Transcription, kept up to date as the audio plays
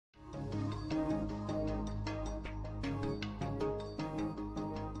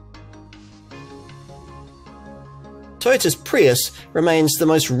Toyota's Prius remains the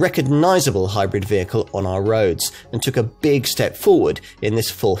most recognisable hybrid vehicle on our roads and took a big step forward in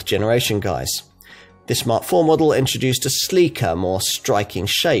this 4th generation guise. This Mark IV model introduced a sleeker, more striking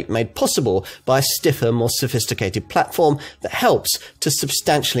shape made possible by a stiffer, more sophisticated platform that helps to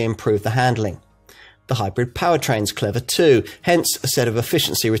substantially improve the handling. The hybrid powertrain's clever too, hence a set of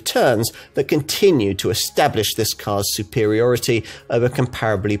efficiency returns that continue to establish this car's superiority over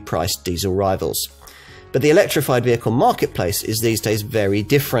comparably priced diesel rivals. But the electrified vehicle marketplace is these days very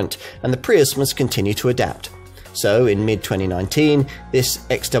different, and the Prius must continue to adapt. So in mid-2019, this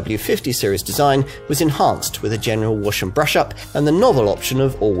XW50 series design was enhanced with a general wash and brush up and the novel option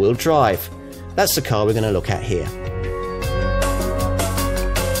of all-wheel drive. That's the car we're going to look at here.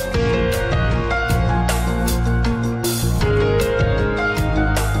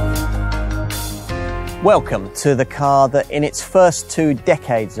 Welcome to the car that in its first 2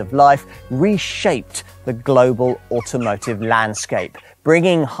 decades of life reshaped the global automotive landscape,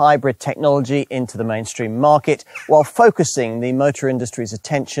 bringing hybrid technology into the mainstream market while focusing the motor industry's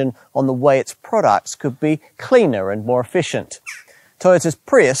attention on the way its products could be cleaner and more efficient. Toyota's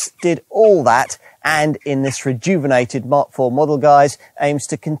Prius did all that, and in this rejuvenated Mark IV model guise aims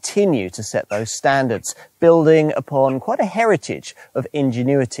to continue to set those standards, building upon quite a heritage of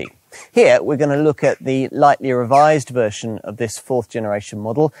ingenuity. Here we're going to look at the lightly revised version of this 4th generation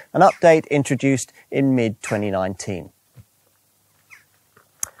model, an update introduced in mid-2019.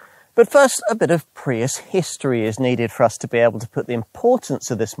 But first, a bit of Prius history is needed for us to be able to put the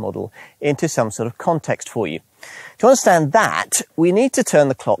importance of this model into some sort of context for you. To understand that, we need to turn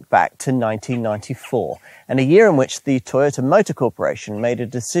the clock back to 1994, and a year in which the Toyota Motor Corporation made a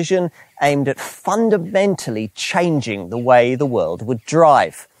decision aimed at fundamentally changing the way the world would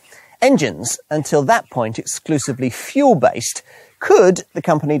drive. Engines, until that point exclusively fuel-based, could, the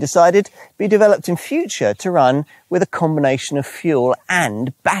company decided, be developed in future to run with a combination of fuel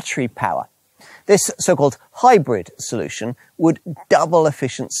and battery power. This so-called hybrid solution would double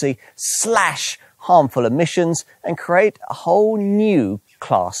efficiency, slash harmful emissions, and create a whole new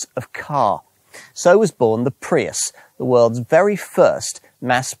class of car. So was born the Prius, the world's very first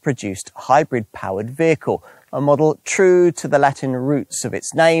mass-produced hybrid-powered vehicle, a model true to the Latin roots of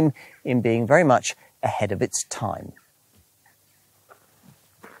its name in being very much ahead of its time.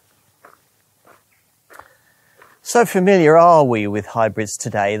 So familiar are we with hybrids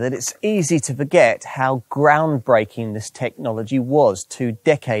today that it's easy to forget how groundbreaking this technology was 2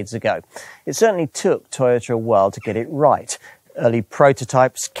 decades ago. It certainly took Toyota a while to get it right. Early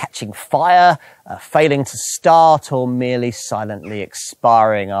prototypes catching fire, failing to start, or merely silently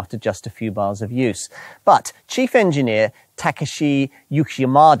expiring after just a few miles of use. But Chief Engineer Takeshi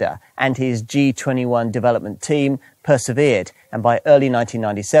Yukiyamada and his G21 development team persevered, and by early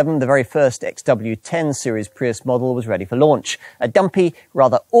 1997, the very first XW10 series Prius model was ready for launch. A dumpy,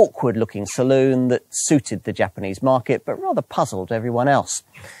 rather awkward-looking saloon that suited the Japanese market, but rather puzzled everyone else.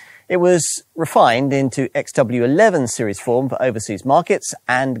 It was refined into XW11 series form for overseas markets,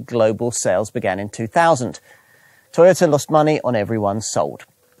 and global sales began in 2000. Toyota lost money on every one sold,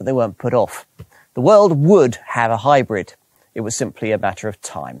 but they weren't put off. The world would have a hybrid. It was simply a matter of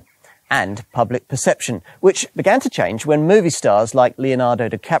time. And public perception, which began to change when movie stars like Leonardo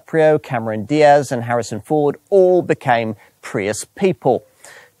DiCaprio, Cameron Diaz, and Harrison Ford all became Prius people.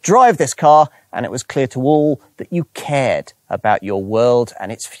 Drive this car, and it was clear to all that you cared about your world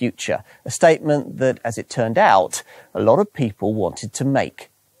and its future, a statement that, as it turned out, a lot of people wanted to make.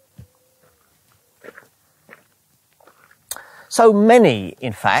 So many,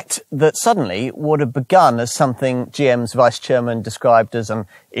 in fact, that suddenly what had begun as something GM's vice chairman described as an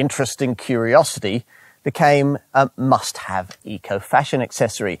interesting curiosity became a must-have eco-fashion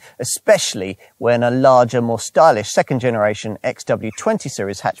accessory, especially when a larger, more stylish second-generation XW20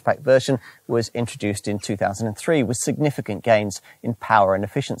 series hatchback version was introduced in 2003 with significant gains in power and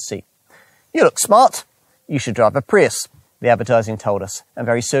efficiency. You look smart, you should drive a Prius, the advertising told us, and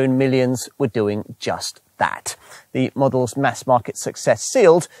very soon millions were doing just that. The model's mass market success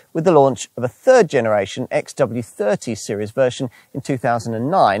sealed with the launch of a 3rd generation XW30 series version in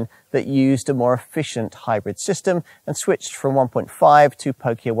 2009 that used a more efficient hybrid system and switched from 1.5 to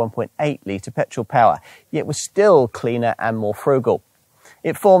pokier 1.8 litre petrol power, yet was still cleaner and more frugal.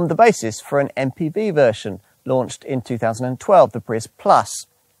 It formed the basis for an MPV version launched in 2012, the Prius Plus.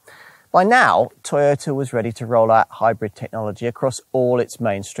 By now, Toyota was ready to roll out hybrid technology across all its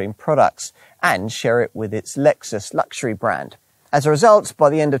mainstream products and share it with its Lexus luxury brand. As a result, by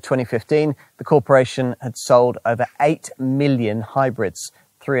the end of 2015, the corporation had sold over 8 million hybrids,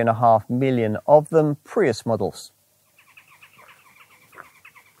 3.5 million of them Prius models.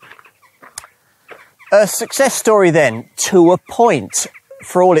 A success story then, to a point.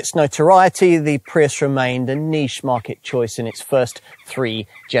 For all its notoriety, the Prius remained a niche market choice in its first 3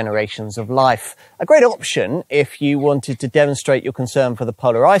 generations of life. A great option if you wanted to demonstrate your concern for the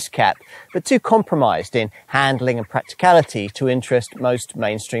polar ice cap, but too compromised in handling and practicality to interest most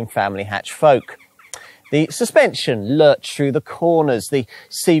mainstream family hatch folk. The suspension lurched through the corners, the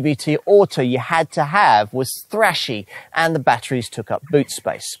CVT auto you had to have was thrashy, and the batteries took up boot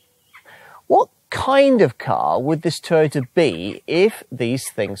space. What kind of car would this Toyota be if these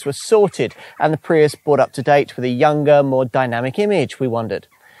things were sorted and the Prius brought up to date with a younger, more dynamic image, we wondered?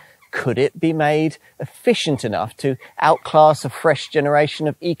 Could it be made efficient enough to outclass a fresh generation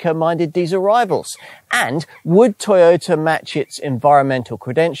of eco-minded diesel rivals? And would Toyota match its environmental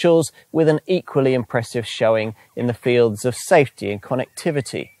credentials with an equally impressive showing in the fields of safety and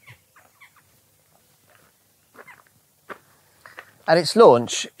connectivity? At its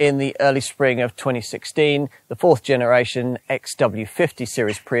launch in the early spring of 2016, the 4th generation XW50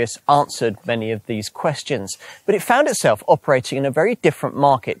 series Prius answered many of these questions, but it found itself operating in a very different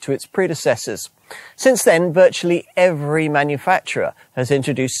market to its predecessors. Since then, virtually every manufacturer has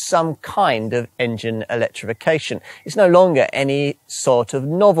introduced some kind of engine electrification. It's no longer any sort of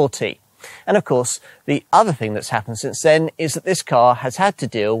novelty. And of course, the other thing that's happened since then is that this car has had to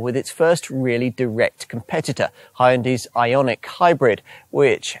deal with its first really direct competitor, Hyundai's Ioniq Hybrid,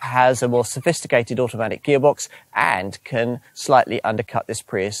 which has a more sophisticated automatic gearbox and can slightly undercut this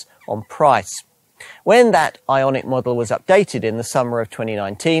Prius on price. When that Ioniq model was updated in the summer of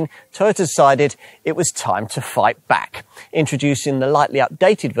 2019, Toyota decided it was time to fight back, introducing the lightly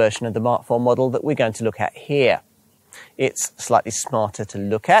updated version of the Mark IV model that we're going to look at here. It's slightly smarter to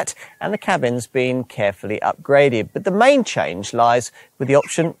look at, and the cabin's been carefully upgraded. But the main change lies with the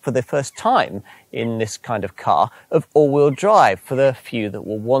option, for the first time in this kind of car, of all-wheel drive for the few that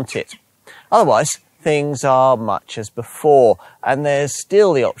will want it. Otherwise, things are much as before, and there's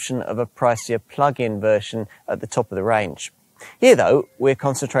still the option of a pricier plug-in version at the top of the range. Here, though, we're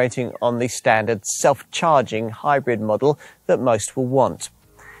concentrating on the standard self-charging hybrid model that most will want.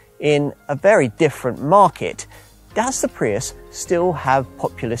 In a very different market, does the Prius still have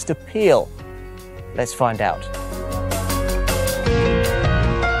populist appeal? Let's find out.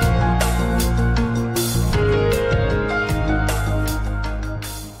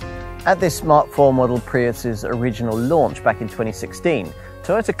 At this Mark IV model Prius's original launch back in 2016,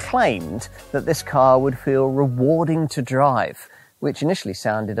 Toyota claimed that this car would feel rewarding to drive, which initially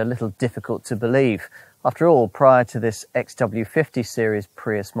sounded a little difficult to believe. After all, prior to this XW50 series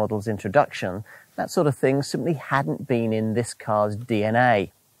Prius model's introduction, that sort of thing simply hadn't been in this car's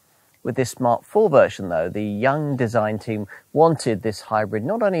DNA. With this Mark IV version, though, the young design team wanted this hybrid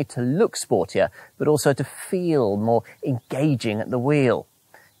not only to look sportier, but also to feel more engaging at the wheel.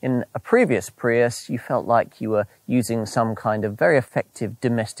 In a previous Prius, you felt like you were using some kind of very effective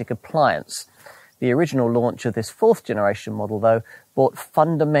domestic appliance. The original launch of this 4th generation model, though, brought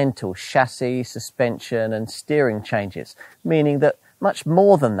fundamental chassis, suspension and steering changes, meaning that much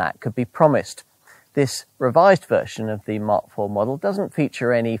more than that could be promised. This revised version of the Mark IV model doesn't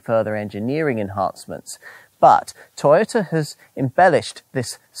feature any further engineering enhancements, but Toyota has embellished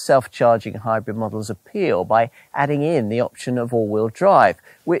this self-charging hybrid model's appeal by adding in the option of all-wheel drive,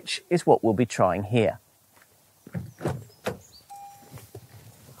 which is what we'll be trying here.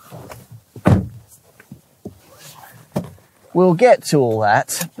 We'll get to all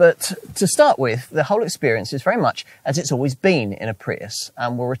that, but to start with, the whole experience is very much as it's always been in a Prius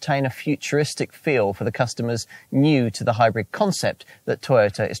and will retain a futuristic feel for the customers new to the hybrid concept that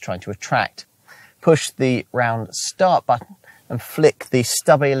Toyota is trying to attract. Push the round start button and flick the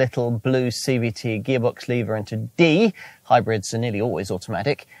stubby little blue CVT gearbox lever into D. Hybrids are nearly always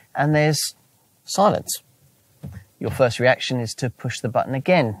automatic, and there's silence. Your first reaction is to push the button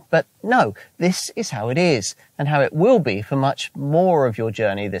again, but no, this is how it is, and how it will be for much more of your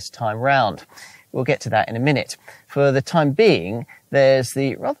journey this time round. We'll get to that in a minute. For the time being, there's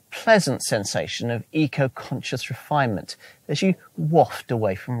the rather pleasant sensation of eco-conscious refinement as you waft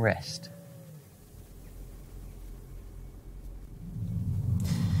away from rest.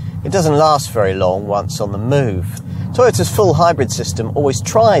 It doesn't last very long once on the move. Toyota's full hybrid system always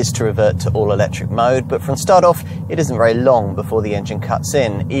tries to revert to all-electric mode, but from start off, it isn't very long before the engine cuts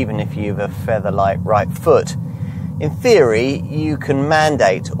in, even if you've a feather-light right foot. In theory, you can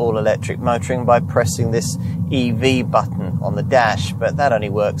mandate all-electric motoring by pressing this EV button on the dash, but that only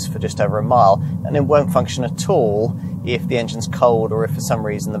works for just over a mile, and it won't function at all if the engine's cold or if for some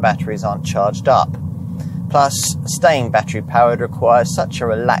reason the batteries aren't charged up. Plus, staying battery-powered requires such a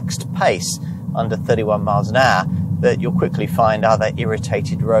relaxed pace, under 31 miles an hour, that you'll quickly find other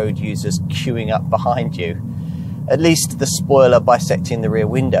irritated road users queuing up behind you. At least the spoiler bisecting the rear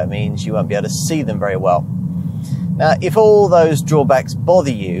window means you won't be able to see them very well. Now, if all those drawbacks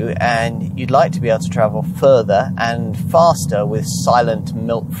bother you and you'd like to be able to travel further and faster with silent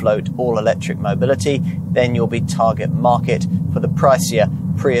milk float all-electric mobility, then you'll be target market for the pricier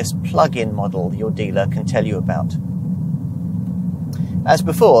Prius plug-in model your dealer can tell you about. As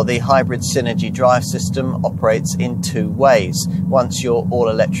before, the hybrid Synergy drive system operates in two ways once your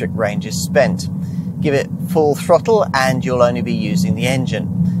all-electric range is spent. Give it full throttle and you'll only be using the engine.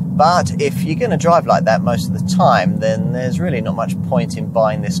 But if you're going to drive like that most of the time, then there's really not much point in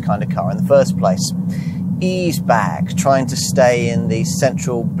buying this kind of car in the first place. Ease back, trying to stay in the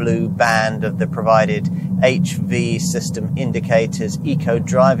central blue band of the provided HV system indicators eco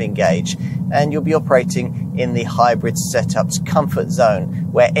driving gauge, and you'll be operating in the hybrid setup's comfort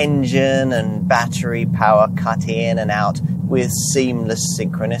zone, where engine and battery power cut in and out with seamless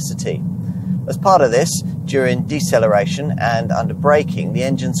synchronicity. As part of this, during deceleration and under braking, the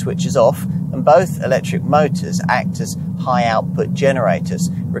engine switches off and both electric motors act as high output generators,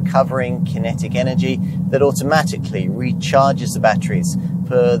 recovering kinetic energy that automatically recharges the batteries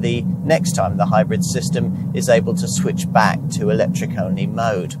for the next time the hybrid system is able to switch back to electric only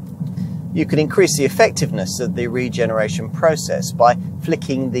mode. You can increase the effectiveness of the regeneration process by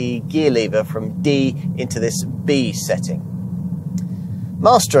flicking the gear lever from D into this B setting.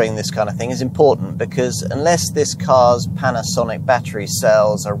 Mastering this kind of thing is important because unless this car's Panasonic battery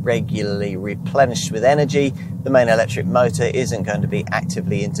cells are regularly replenished with energy, the main electric motor isn't going to be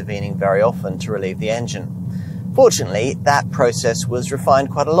actively intervening very often to relieve the engine. Fortunately, that process was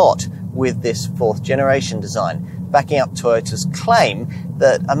refined quite a lot with this fourth generation design, backing up Toyota's claim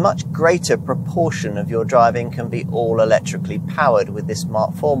that a much greater proportion of your driving can be all electrically powered with this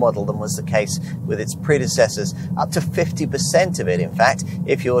Mark IV model than was the case with its predecessors, up to 50% of it, in fact,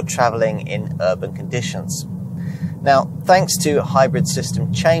 if you're traveling in urban conditions. Now, thanks to hybrid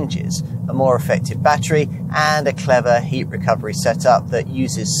system changes, a more effective battery, and a clever heat recovery setup that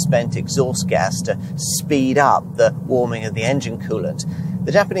uses spent exhaust gas to speed up the warming of the engine coolant,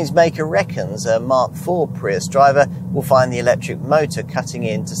 the Japanese maker reckons a Mark IV Prius driver will find the electric motor cutting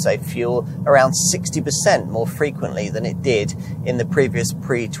in to save fuel around 60% more frequently than it did in the previous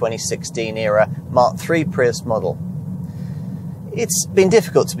pre-2016 era Mark III Prius model. It's been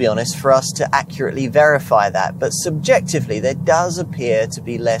difficult, to be honest, for us to accurately verify that, but subjectively there does appear to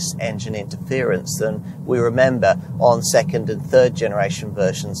be less engine interference than we remember on second and third generation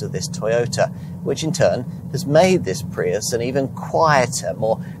versions of this Toyota, which in turn has made this Prius an even quieter,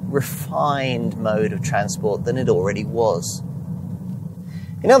 more refined mode of transport than it already was.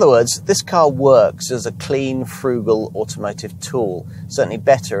 In other words, this car works as a clean, frugal automotive tool, certainly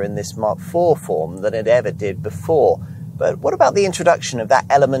better in this Mark IV form than it ever did before. But what about the introduction of that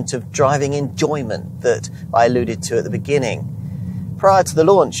element of driving enjoyment that I alluded to at the beginning? Prior to the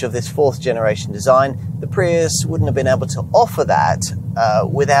launch of this fourth generation design, the Prius wouldn't have been able to offer that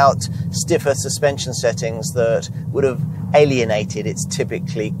without stiffer suspension settings that would have alienated its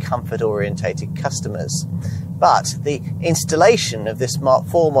typically comfort-orientated customers. But the installation of this Mark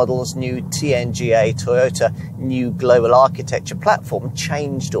IV model's new TNGA Toyota new global architecture platform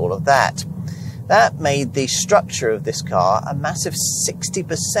changed all of that. That made the structure of this car a massive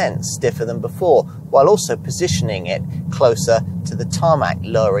 60% stiffer than before, while also positioning it closer to the tarmac,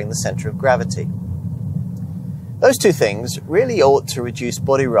 lowering the centre of gravity. Those two things really ought to reduce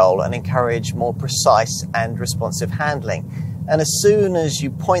body roll and encourage more precise and responsive handling. And as soon as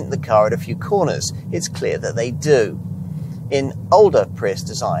you point the car at a few corners, it's clear that they do. In older Prius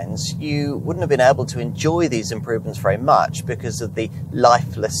designs, you wouldn't have been able to enjoy these improvements very much because of the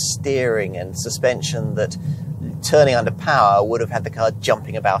lifeless steering and suspension that, turning under power, would have had the car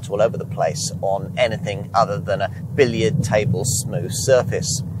jumping about all over the place on anything other than a billiard table smooth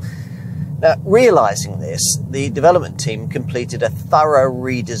surface. Now, realizing this, the development team completed a thorough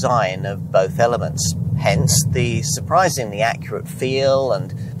redesign of both elements. Hence, the surprisingly accurate feel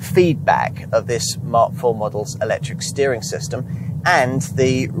and feedback of this Mark IV model's electric steering system and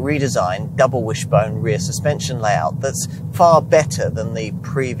the redesigned double wishbone rear suspension layout that's far better than the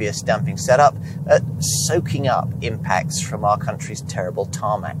previous damping setup at soaking up impacts from our country's terrible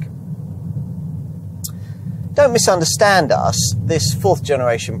tarmac. Don't misunderstand us, this fourth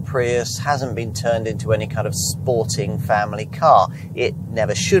generation Prius hasn't been turned into any kind of sporting family car. It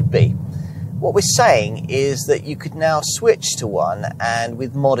never should be. What we're saying is that you could now switch to one and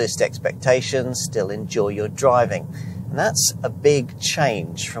with modest expectations still enjoy your driving. And that's a big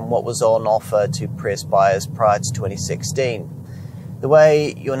change from what was on offer to Prius buyers prior to 2016. The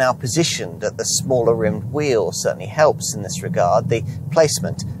way you're now positioned at the smaller rimmed wheel certainly helps in this regard. The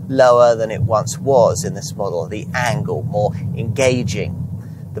placement lower than it once was in this model, the angle more engaging.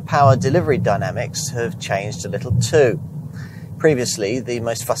 The power delivery dynamics have changed a little too. Previously, the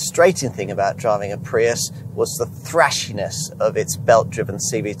most frustrating thing about driving a Prius was the thrashiness of its belt-driven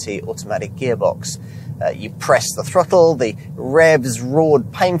CVT automatic gearbox. You pressed the throttle, the revs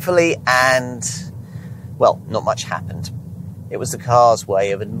roared painfully, and, well, not much happened. It was the car's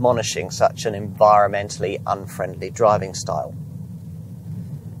way of admonishing such an environmentally unfriendly driving style.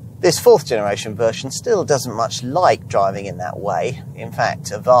 This fourth generation version still doesn't much like driving in that way. In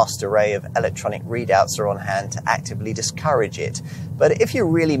fact, a vast array of electronic readouts are on hand to actively discourage it. But if you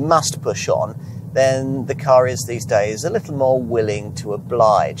really must push on, then the car is these days a little more willing to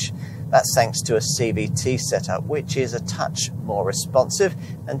oblige. That's thanks to a CVT setup, which is a touch more responsive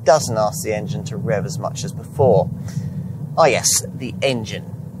and doesn't ask the engine to rev as much as before. Ah yes, the engine.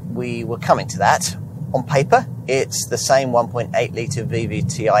 We were coming to that. On paper, it's the same 1.8-litre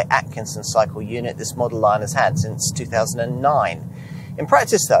VVTi Atkinson cycle unit this model line has had since 2009. In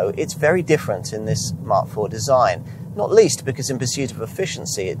practice, though, it's very different in this Mark IV design, not least because in pursuit of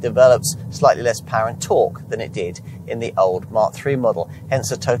efficiency, it develops slightly less power and torque than it did in the old Mark III model,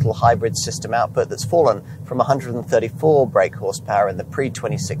 hence a total hybrid system output that's fallen from 134 brake horsepower in the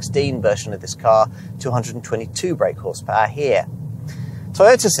pre-2016 version of this car to 122 brake horsepower here.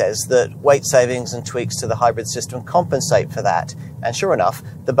 Toyota says that weight savings and tweaks to the hybrid system compensate for that, and sure enough,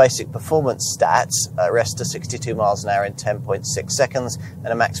 the basic performance stats, rest to 62 miles an hour in 10.6 seconds and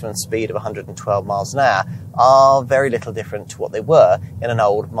a maximum speed of 112 miles an hour, are very little different to what they were in an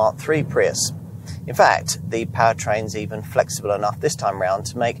old Mark III Prius. In fact, the powertrain's even flexible enough this time round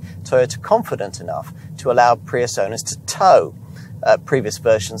to make Toyota confident enough to allow Prius owners to tow. Previous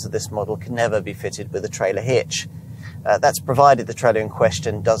versions of this model can never be fitted with a trailer hitch. That's provided the trailer in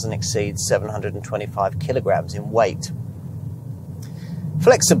question doesn't exceed 725 kilograms in weight.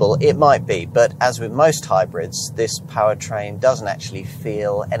 Flexible it might be, but as with most hybrids, this powertrain doesn't actually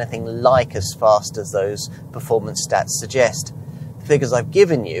feel anything like as fast as those performance stats suggest. The figures I've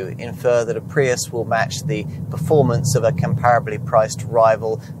given you infer that a Prius will match the performance of a comparably priced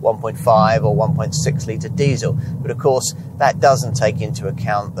rival 1.5 or 1.6 litre diesel, but of course that doesn't take into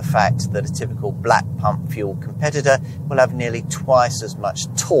account the fact that a typical black pump fuel competitor will have nearly twice as much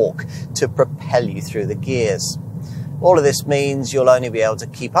torque to propel you through the gears. All of this means you'll only be able to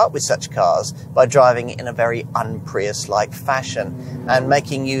keep up with such cars by driving in a very un-Prius-like fashion and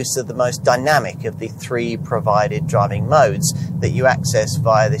making use of the most dynamic of the three provided driving modes that you access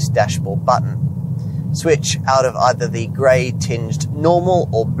via this dashboard button. Switch out of either the grey-tinged normal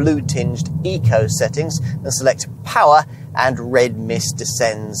or blue-tinged eco settings and select power, and red mist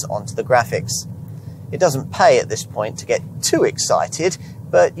descends onto the graphics. It doesn't pay at this point to get too excited,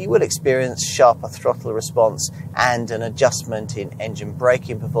 but you will experience sharper throttle response and an adjustment in engine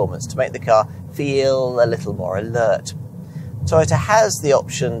braking performance to make the car feel a little more alert. Toyota has the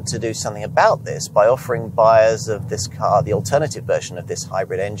option to do something about this by offering buyers of this car the alternative version of this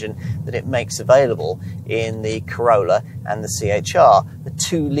hybrid engine that it makes available in the Corolla and the CHR, the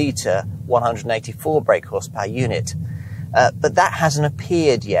 2-litre 184 brake horsepower unit. But that hasn't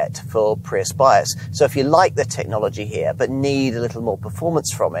appeared yet for Prius buyers. So if you like the technology here but need a little more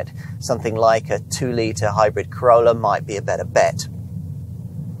performance from it, something like a 2-litre hybrid Corolla might be a better bet.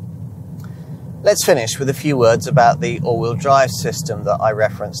 Let's finish with a few words about the all-wheel drive system that I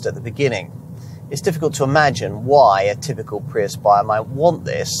referenced at the beginning. It's difficult to imagine why a typical Prius buyer might want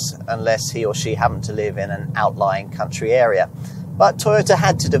this unless he or she happened to live in an outlying country area. But Toyota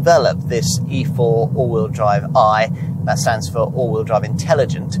had to develop this E4 all-wheel drive I, that stands for all-wheel drive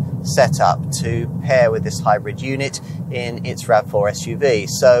intelligent, setup to pair with this hybrid unit in its RAV4 SUV,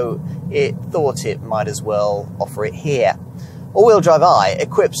 so it thought it might as well offer it here. All-wheel drive I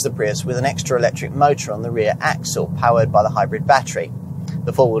equips the Prius with an extra electric motor on the rear axle powered by the hybrid battery.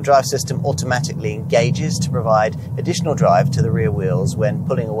 The four-wheel drive system automatically engages to provide additional drive to the rear wheels when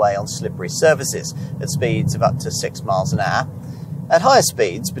pulling away on slippery surfaces at speeds of up to 6 miles an hour. At higher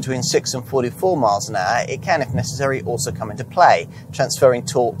speeds, between 6 and 44 miles an hour, it can, if necessary, also come into play, transferring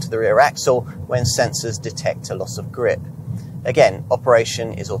torque to the rear axle when sensors detect a loss of grip. Again,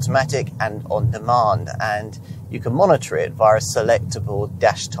 operation is automatic and on demand, and you can monitor it via a selectable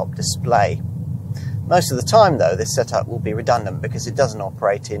dash-top display. Most of the time, though, this setup will be redundant because it doesn't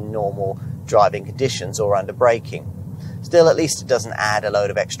operate in normal driving conditions or under braking. Still, at least it doesn't add a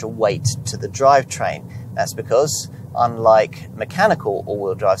load of extra weight to the drivetrain. That's because, unlike mechanical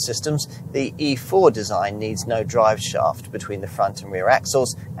all-wheel drive systems, the E4 design needs no drive shaft between the front and rear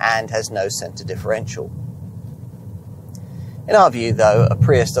axles and has no center differential. In our view, though, a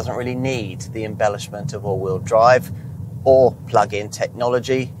Prius doesn't really need the embellishment of all-wheel drive or plug-in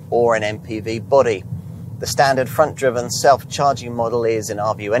technology or an MPV body. The standard front-driven self-charging model is, in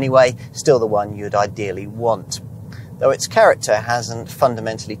our view anyway, still the one you'd ideally want. Though its character hasn't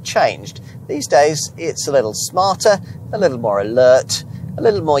fundamentally changed, these days it's a little smarter, a little more alert, a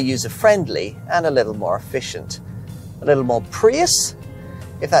little more user-friendly and a little more efficient. A little more Prius?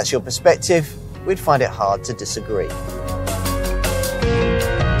 If that's your perspective, we'd find it hard to disagree.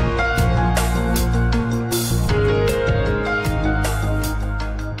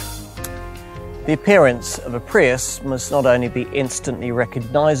 The appearance of a Prius must not only be instantly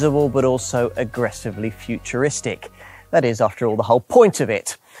recognisable, but also aggressively futuristic. That is, after all, the whole point of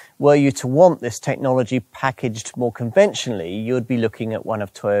it. Were you to want this technology packaged more conventionally, you would be looking at one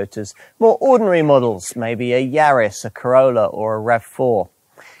of Toyota's more ordinary models, maybe a Yaris, a Corolla or a RAV4.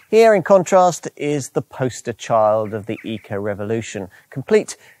 Here, in contrast, is the poster child of the eco-revolution,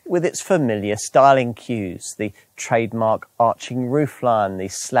 complete with its familiar styling cues, the trademark arching roofline, the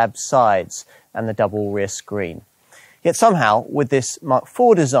slab sides and the double rear screen. Yet somehow, with this Mark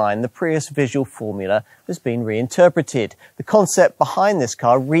IV design, the Prius visual formula has been reinterpreted. The concept behind this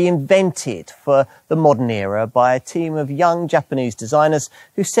car reinvented for the modern era by a team of young Japanese designers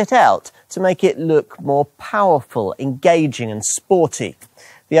who set out to make it look more powerful, engaging and sporty.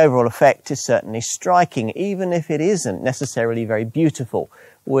 The overall effect is certainly striking, even if it isn't necessarily very beautiful,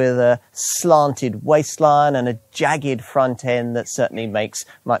 with a slanted waistline and a jagged front end that certainly makes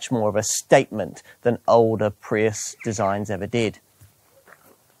much more of a statement than older Prius designs ever did.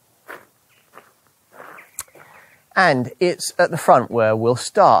 And it's at the front where we'll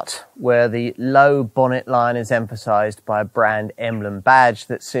start, where the low bonnet line is emphasised by a brand emblem badge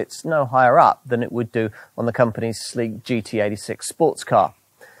that sits no higher up than it would do on the company's sleek GT86 sports car.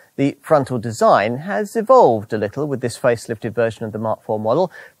 The frontal design has evolved a little with this facelifted version of the Mark IV model,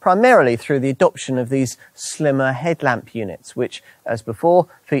 primarily through the adoption of these slimmer headlamp units, which, as before,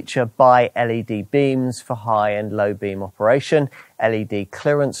 feature bi-LED beams for high and low beam operation, LED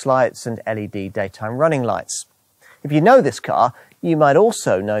clearance lights and LED daytime running lights. If you know this car, you might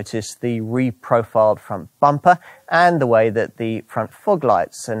also notice the reprofiled front bumper and the way that the front fog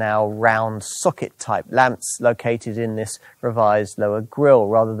lights are now round socket-type lamps located in this revised lower grille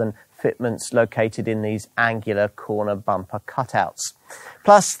rather than fitments located in these angular corner bumper cutouts.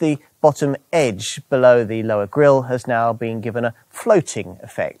 Plus, the bottom edge below the lower grille has now been given a floating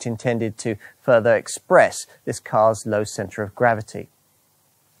effect intended to further express this car's low centre of gravity.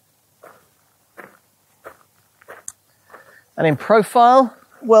 And in profile,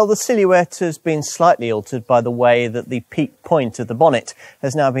 well, the silhouette has been slightly altered by the way that the peak point of the bonnet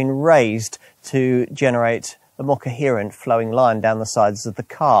has now been raised to generate a more coherent flowing line down the sides of the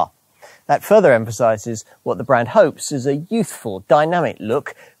car. That further emphasises what the brand hopes is a youthful, dynamic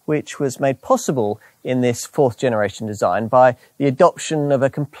look, which was made possible in this fourth generation design by the adoption of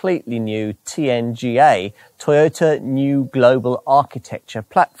a completely new TNGA, Toyota New Global Architecture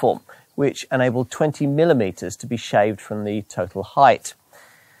platform, which enabled 20 millimetres to be shaved from the total height.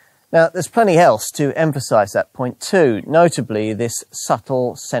 Now, there's plenty else to emphasise that point too, notably this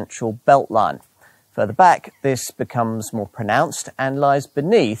subtle central belt line. Further back, this becomes more pronounced and lies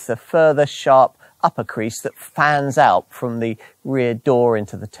beneath a further sharp upper crease that fans out from the rear door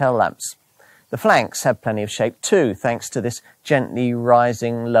into the tail lamps. The flanks have plenty of shape too, thanks to this gently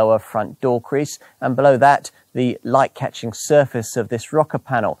rising lower front door crease, and below that, the light-catching surface of this rocker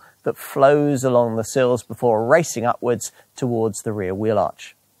panel that flows along the sills before racing upwards towards the rear wheel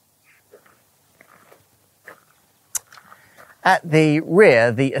arch. At the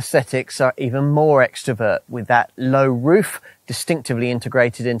rear, the aesthetics are even more extrovert, with that low roof distinctively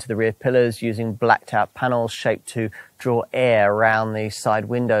integrated into the rear pillars using blacked out panels shaped to draw air around the side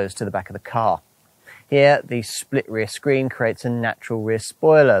windows to the back of the car. Here, the split rear screen creates a natural rear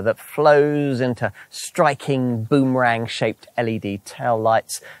spoiler that flows into striking boomerang-shaped LED tail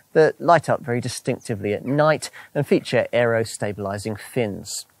lights that light up very distinctively at night and feature aero-stabilising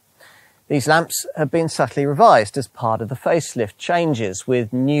fins. These lamps have been subtly revised as part of the facelift changes,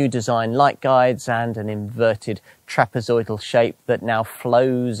 with new design light guides and an inverted trapezoidal shape that now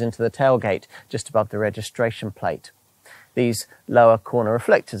flows into the tailgate just above the registration plate. These lower corner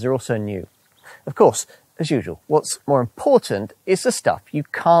reflectors are also new. Of course, as usual, what's more important is the stuff you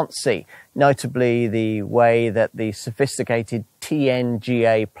can't see, notably the way that the sophisticated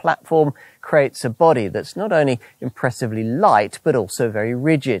TNGA platform creates a body that's not only impressively light, but also very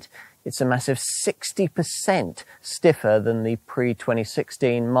rigid. It's a massive 60% stiffer than the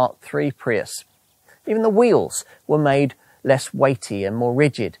pre-2016 Mark III Prius. Even the wheels were made less weighty and more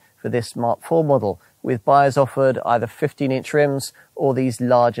rigid for this Mark IV model, with buyers offered either 15-inch rims or these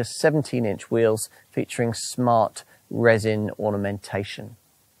larger 17-inch wheels featuring smart resin ornamentation.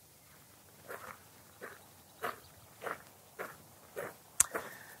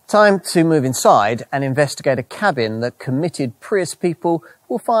 Time to move inside and investigate a cabin that committed Prius people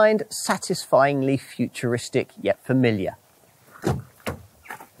will find satisfyingly futuristic yet familiar.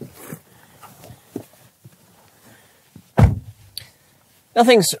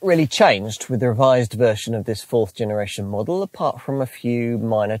 Nothing's really changed with the revised version of this 4th generation model, apart from a few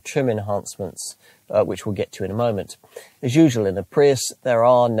minor trim enhancements, which we'll get to in a moment. As usual in the Prius, there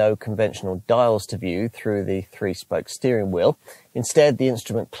are no conventional dials to view through the 3-spoke steering wheel. Instead, the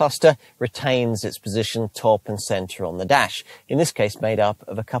instrument cluster retains its position top and centre on the dash, in this case made up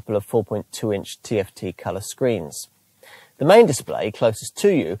of a couple of 4.2-inch TFT colour screens. The main display closest to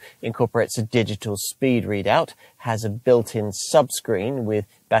you incorporates a digital speed readout, has a built-in sub-screen with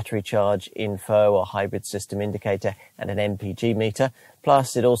battery charge info or hybrid system indicator and an MPG meter,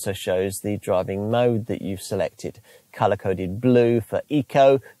 plus it also shows the driving mode that you've selected, colour-coded blue for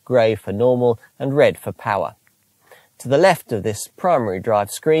eco, grey for normal and red for power. To the left of this primary drive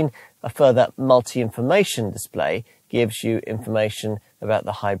screen, a further multi-information display gives you information about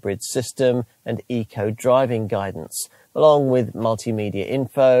the hybrid system and eco driving guidance, along with multimedia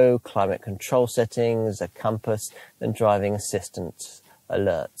info, climate control settings, a compass, and driving assistance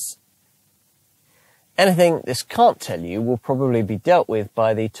alerts. Anything this can't tell you will probably be dealt with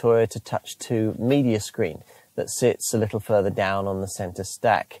by the Toyota Touch 2 media screen that sits a little further down on the centre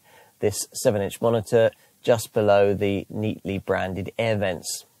stack, this 7-inch monitor just below the neatly branded air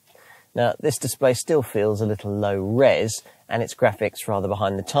vents. Now, this display still feels a little low res, and its graphics rather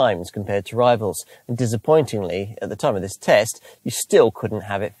behind the times compared to rivals. And disappointingly, at the time of this test, you still couldn't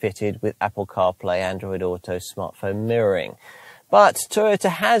have it fitted with Apple CarPlay, Android Auto, smartphone mirroring. But Toyota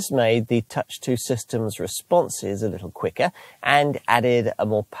has made the Touch 2 system's responses a little quicker and added a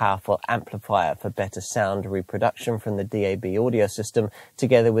more powerful amplifier for better sound reproduction from the DAB audio system,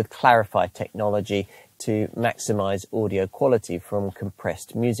 together with Clarify technology to maximize audio quality from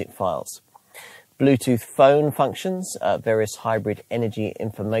compressed music files. Bluetooth phone functions, various hybrid energy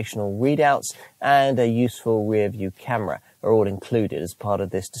informational readouts, and a useful rear view camera are all included as part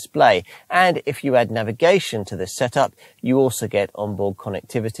of this display. And if you add navigation to this setup, you also get onboard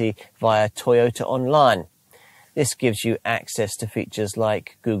connectivity via Toyota Online. This gives you access to features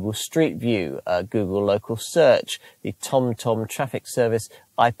like Google Street View, Google Local Search, the TomTom traffic service,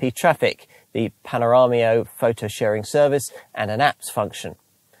 IP traffic, the Panoramio photo sharing service, and an apps function.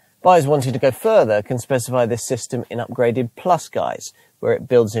 Buyers wanting to go further can specify this system in upgraded Plus guise, where it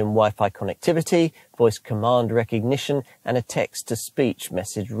builds in Wi-Fi connectivity, voice command recognition, and a text-to-speech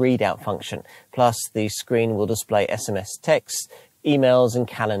message readout function. Plus, the screen will display SMS texts, emails, and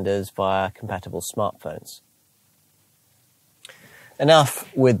calendars via compatible smartphones.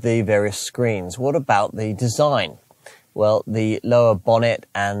 Enough with the various screens. What about the design? Well, the lower bonnet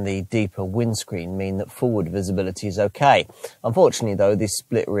and the deeper windscreen mean that forward visibility is okay. Unfortunately, though, this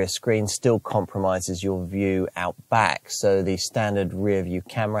split rear screen still compromises your view out back, so the standard rear view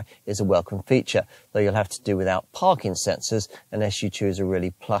camera is a welcome feature, though you'll have to do without parking sensors unless you choose a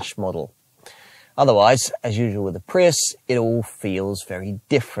really plush model. Otherwise, as usual with the Prius, it all feels very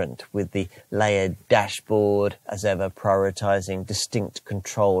different, with the layered dashboard, as ever, prioritising distinct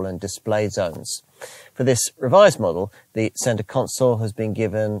control and display zones. For this revised model, the centre console has been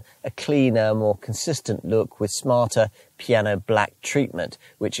given a cleaner, more consistent look with smarter piano black treatment,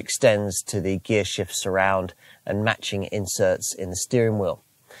 which extends to the gear shift surround and matching inserts in the steering wheel.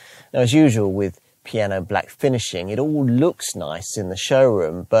 Now, as usual with piano black finishing, it all looks nice in the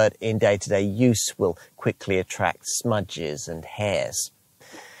showroom, but in day-to-day use will quickly attract smudges and hairs.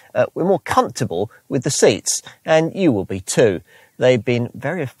 We're more comfortable with the seats, and you will be too. They've been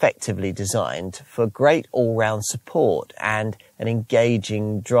very effectively designed for great all-round support and an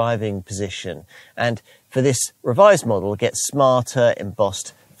engaging driving position. And for this revised model, get smarter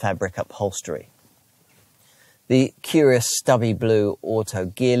embossed fabric upholstery. The curious stubby blue auto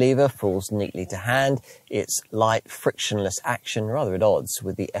gear lever falls neatly to hand. Its light, frictionless action rather at odds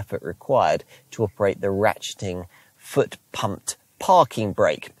with the effort required to operate the ratcheting, foot-pumped parking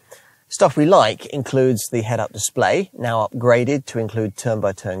brake. Stuff we like includes the head-up display, now upgraded to include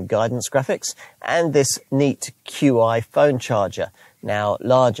turn-by-turn guidance graphics, and this neat QI phone charger, now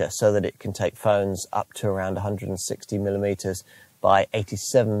larger so that it can take phones up to around 160mm by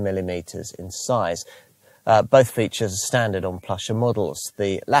 87mm in size. Both features are standard on plusher models,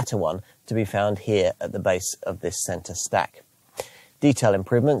 the latter one to be found here at the base of this centre stack. Detail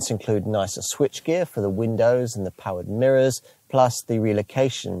improvements include nicer switchgear for the windows and the powered mirrors, plus the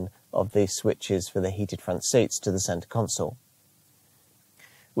relocation of the switches for the heated front seats to the centre console.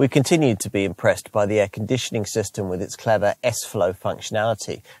 We continued to be impressed by the air conditioning system with its clever S-Flow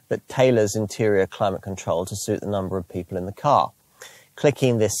functionality that tailors interior climate control to suit the number of people in the car.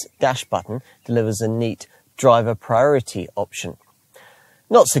 Clicking this dash button delivers a neat driver priority option.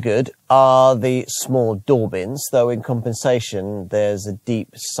 Not so good are the small door bins, though in compensation there's a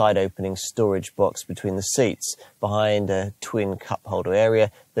deep side-opening storage box between the seats behind a twin cup holder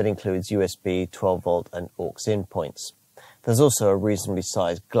area that includes USB, 12-volt and aux-in points. There's also a reasonably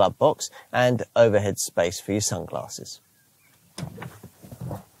sized glove box and overhead space for your sunglasses.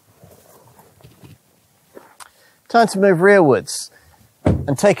 Time to move rearwards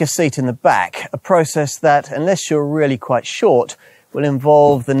and take a seat in the back, a process that, unless you're really quite short, will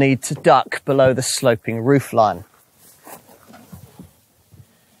involve the need to duck below the sloping roofline.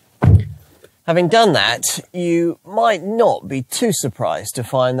 Having done that, you might not be too surprised to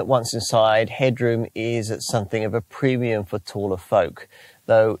find that once inside, headroom is at something of a premium for taller folk,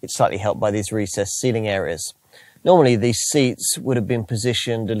 though it's slightly helped by these recessed ceiling areas. Normally, these seats would have been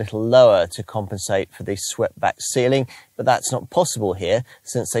positioned a little lower to compensate for the swept-back ceiling, but that's not possible here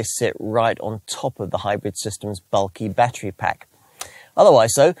since they sit right on top of the hybrid system's bulky battery pack.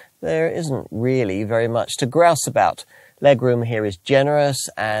 Otherwise, though, there isn't really very much to grouse about. Legroom here is generous,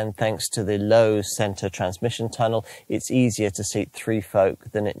 and thanks to the low centre transmission tunnel, it's easier to seat 3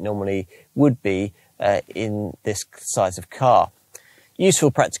 folk than it normally would be in this size of car.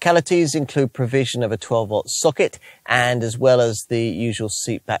 Useful practicalities include provision of a 12-volt socket, and as well as the usual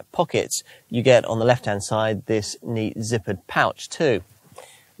seat back pockets, you get on the left-hand side this neat zippered pouch too.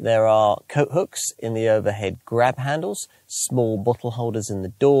 There are coat hooks in the overhead grab handles, small bottle holders in the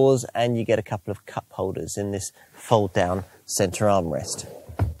doors, and you get a couple of cup holders in this fold-down centre armrest.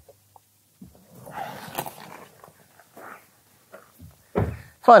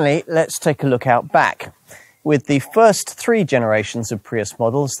 Finally, let's take a look out back. With the first 3 generations of Prius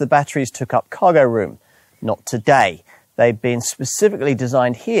models, the batteries took up cargo room. Not today. They've been specifically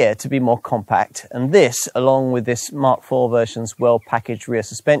designed here to be more compact, and this, along with this Mark IV version's well-packaged rear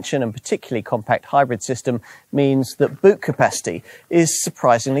suspension and particularly compact hybrid system, means that boot capacity is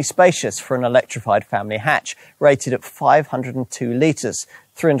surprisingly spacious for an electrified family hatch, rated at 502 litres,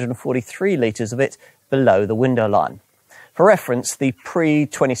 343 litres of it below the window line. For reference, the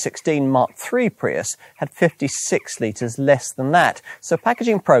pre-2016 Mark III Prius had 56 litres less than that, so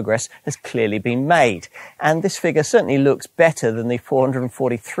packaging progress has clearly been made, and this figure certainly looks better than the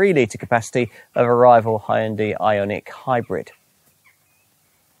 443 litre capacity of a rival Hyundai Ioniq hybrid.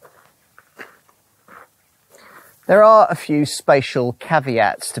 There are a few spatial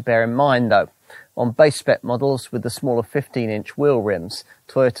caveats to bear in mind though. On base spec models with the smaller 15-inch wheel rims,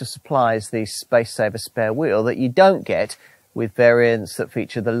 Toyota supplies the space-saver spare wheel that you don't get with variants that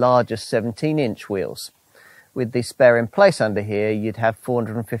feature the larger 17-inch wheels. With the spare in place under here, you'd have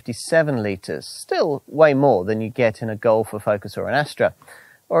 457 litres, still way more than you get in a Golf, a Focus or an Astra,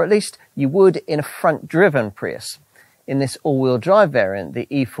 or at least you would in a front-driven Prius. In this all-wheel drive variant, the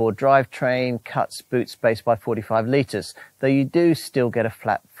E4 drivetrain cuts boot space by 45 litres, though you do still get a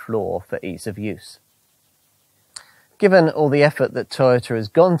flat floor for ease of use. Given all the effort that Toyota has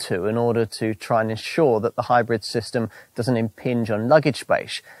gone to in order to try and ensure that the hybrid system doesn't impinge on luggage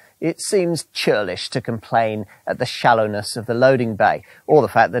space, it seems churlish to complain at the shallowness of the loading bay, or the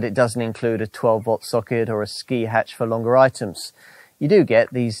fact that it doesn't include a 12-volt socket or a ski hatch for longer items. You do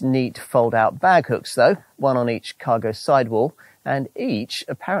get these neat fold-out bag hooks though, one on each cargo sidewall, and each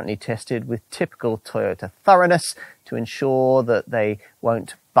apparently tested with typical Toyota thoroughness to ensure that they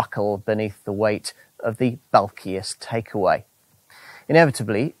won't buckle beneath the weight of the bulkiest takeaway.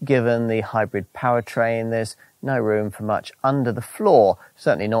 Inevitably, given the hybrid powertrain, there's no room for much under the floor,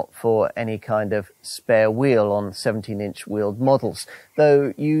 certainly not for any kind of spare wheel on 17-inch wheeled models,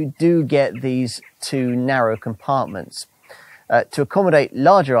 though you do get these 2 narrow compartments. To accommodate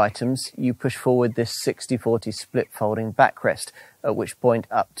larger items, you push forward this 60-40 split folding backrest, at which point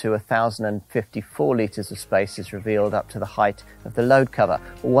up to 1,054 litres of space is revealed up to the height of the load cover,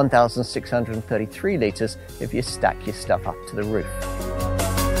 or 1,633 litres if you stack your stuff up to the roof.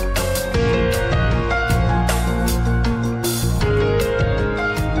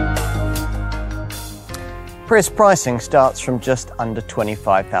 Prius pricing starts from just under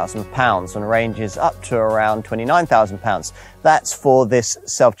 £25,000 and ranges up to around £29,000. That's for this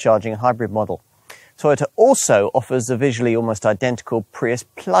self-charging hybrid model. Toyota also offers a visually almost identical Prius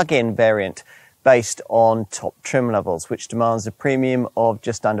plug-in variant based on top trim levels, which demands a premium of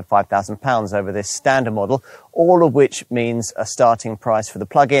just under £5,000 over this standard model, all of which means a starting price for the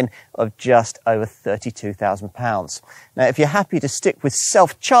plug-in of just over £32,000. Now, if you're happy to stick with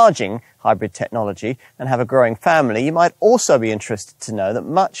self-charging hybrid technology and have a growing family, you might also be interested to know that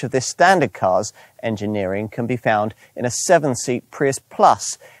much of this standard car's engineering can be found in a 7-seat Prius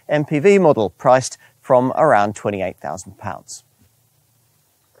Plus MPV model priced from around £28,000.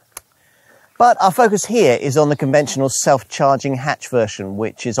 But our focus here is on the conventional self-charging hatch version,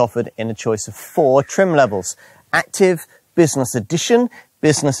 which is offered in a choice of 4 trim levels: Active, Business Edition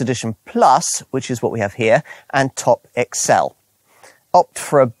Plus, which is what we have here, and Top XL. Opt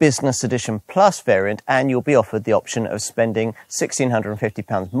for a Business Edition Plus variant and you'll be offered the option of spending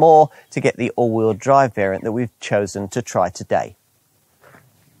 £1,650 more to get the all-wheel drive variant that we've chosen to try today.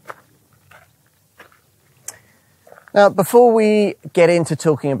 Now, before we get into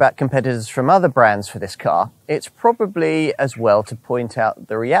talking about competitors from other brands for this car, it's probably as well to point out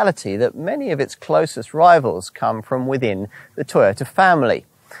the reality that many of its closest rivals come from within the Toyota family.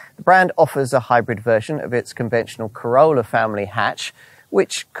 The brand offers a hybrid version of its conventional Corolla family hatch,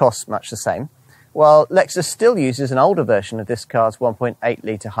 which costs much the same, while Lexus still uses an older version of this car's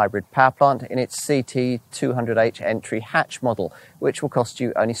 1.8-litre hybrid power plant in its CT200H entry hatch model, which will cost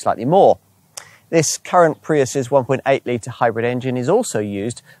you only slightly more. This current Prius's 1.8-litre hybrid engine is also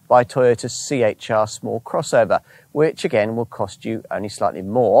used by Toyota's CHR small crossover, which again will cost you only slightly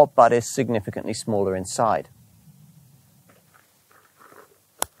more, but is significantly smaller inside.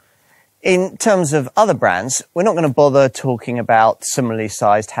 In terms of other brands, we're not going to bother talking about similarly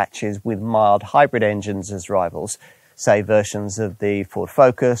sized hatches with mild hybrid engines as rivals, say versions of the Ford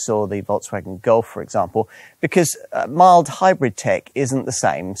Focus or the Volkswagen Golf, for example, because mild hybrid tech isn't the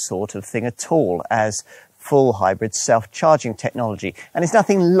same sort of thing at all as full hybrid self-charging technology, and is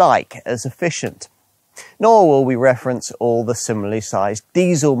nothing like as efficient. Nor will we reference all the similarly sized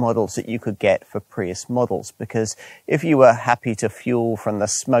diesel models that you could get for Prius models, because if you were happy to fuel from the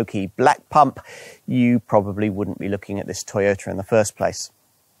smoky black pump, you probably wouldn't be looking at this Toyota in the first place.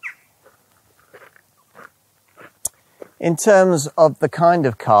 In terms of the kind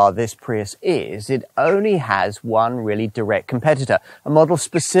of car this Prius is, it only has one really direct competitor, a model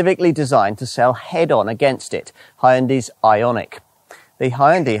specifically designed to sell head-on against it, Hyundai's Ioniq. The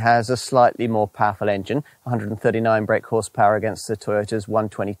Hyundai has a slightly more powerful engine, 139 brake horsepower against the Toyota's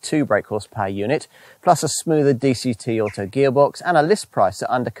 122 brake horsepower unit, plus a smoother DCT auto gearbox and a list price that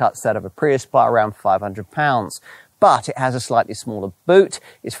undercuts that of a Prius by around £500. But it has a slightly smaller boot,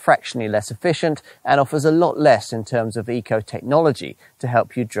 is fractionally less efficient, and offers a lot less in terms of eco-technology to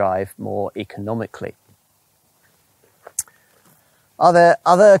help you drive more economically. Are there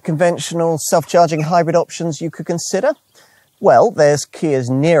other conventional self-charging hybrid options you could consider? Well, there's Kia's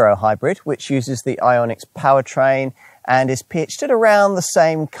Niro hybrid, which uses the Ioniq's powertrain and is pitched at around the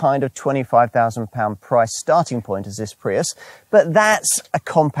same kind of £25,000 price starting point as this Prius, but that's a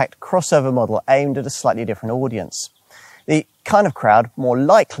compact crossover model aimed at a slightly different audience. The kind of crowd more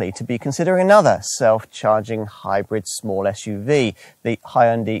likely to be considering another self-charging hybrid small SUV, the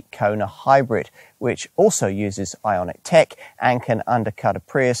Hyundai Kona Hybrid, which also uses Ioniq tech and can undercut a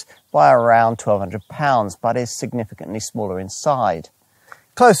Prius by around £1,200, but is significantly smaller inside.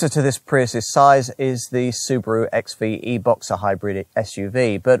 Closer to this Prius's size is the Subaru XV e-Boxer hybrid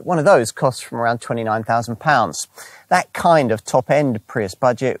SUV, but one of those costs from around £29,000. That kind of top-end Prius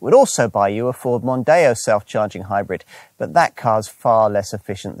budget would also buy you a Ford Mondeo self-charging hybrid, but that car's far less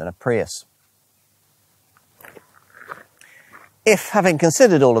efficient than a Prius. If, having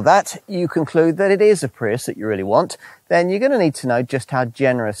considered all of that, you conclude that it is a Prius that you really want, then you're going to need to know just how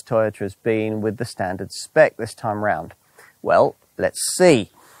generous Toyota has been with the standard spec this time round. Well, let's see.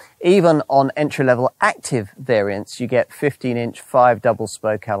 Even on entry-level active variants, you get 15-inch 5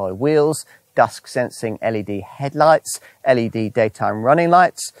 double-spoke alloy wheels, dusk-sensing LED headlights, LED daytime running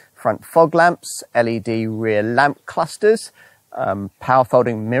lights, front fog lamps, LED rear lamp clusters,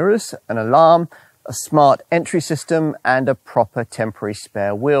 power-folding mirrors, an alarm, a smart entry system, and a proper temporary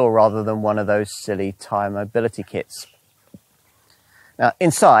spare wheel rather than one of those silly tyre mobility kits. Now,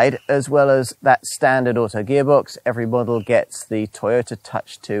 inside, as well as that standard auto gearbox, every model gets the Toyota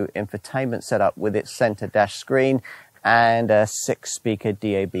Touch 2 infotainment setup with its center dash screen and a 6-speaker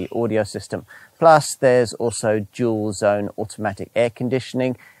DAB audio system. Plus, there's also dual-zone automatic air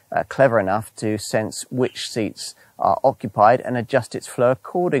conditioning, clever enough to sense which seats are occupied and adjust its flow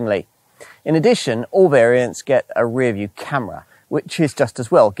accordingly. In addition, all variants get a rear-view camera, which is just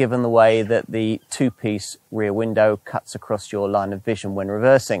as well, given the way that the two-piece rear window cuts across your line of vision when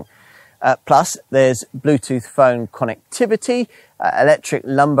reversing. Plus, there's Bluetooth phone connectivity, electric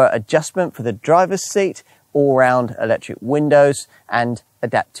lumbar adjustment for the driver's seat, all-round electric windows, and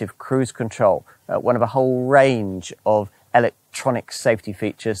adaptive cruise control. One of a whole range of electronic safety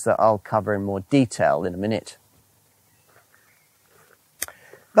features that I'll cover in more detail in a minute.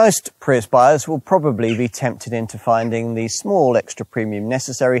 Most Prius buyers will probably be tempted into finding the small extra premium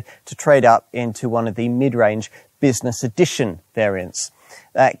necessary to trade up into one of the mid-range business edition variants.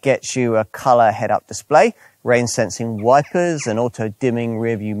 That gets you a colour head-up display, rain-sensing wipers, an auto-dimming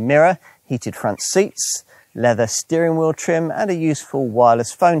rear-view mirror, heated front seats, leather steering wheel trim, and a useful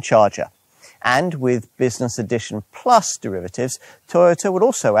wireless phone charger. And with Business Edition Plus derivatives, Toyota would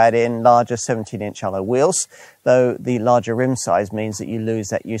also add in larger 17-inch alloy wheels, though the larger rim size means that you lose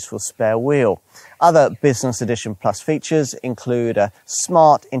that useful spare wheel. Other Business Edition Plus features include a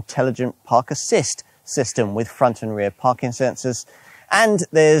smart, intelligent park assist system with front and rear parking sensors, and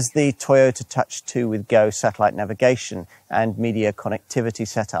there's the Toyota Touch 2 with Go satellite navigation and media connectivity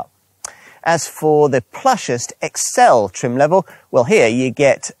setup. As for the plushest XL trim level, well, here you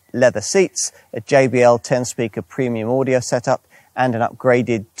get leather seats, a JBL 10-speaker premium audio setup, and an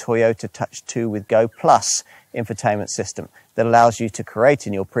upgraded Toyota Touch 2 with Go Plus infotainment system that allows you to create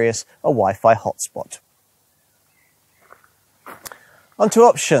in your Prius a Wi-Fi hotspot. On to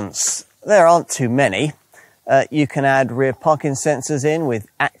options. There aren't too many. You can add rear parking sensors in with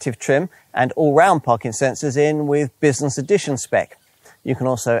active trim and all-round parking sensors in with Business Edition spec. You can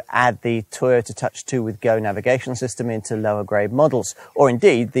also add the Toyota Touch 2 with Go navigation system into lower grade models, or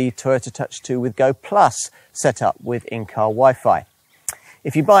indeed the Toyota Touch 2 with Go Plus setup with in-car Wi-Fi.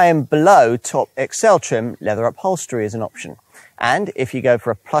 If you buy in below top XL trim, leather upholstery is an option. And if you go for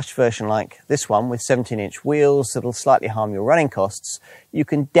a plush version like this one with 17-inch wheels that'll slightly harm your running costs, you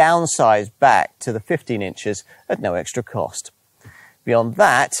can downsize back to the 15 inches at no extra cost. Beyond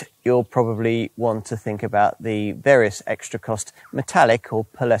that, you'll probably want to think about the various extra cost metallic or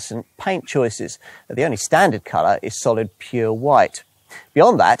pearlescent paint choices. The only standard colour is solid pure white.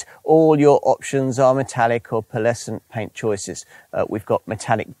 Beyond that, all your options are metallic or pearlescent paint choices. We've got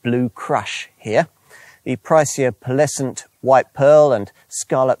metallic blue crush here. The pricier pearlescent white pearl and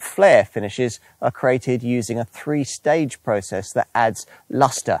scarlet flare finishes are created using a 3-stage process that adds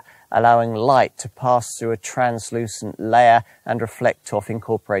lustre, allowing light to pass through a translucent layer and reflect off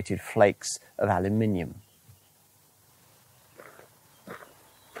incorporated flakes of aluminium.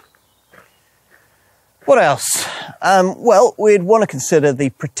 What else? Well, we'd want to consider the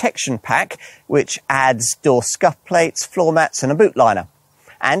protection pack, which adds door scuff plates, floor mats and a boot liner.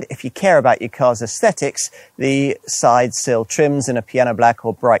 And if you care about your car's aesthetics, the side sill trims in a piano black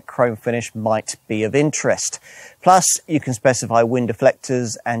or bright chrome finish might be of interest. Plus, you can specify wind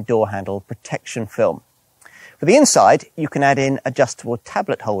deflectors and door handle protection film. For the inside, you can add in adjustable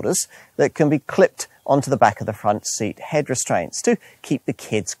tablet holders that can be clipped onto the back of the front seat head restraints to keep the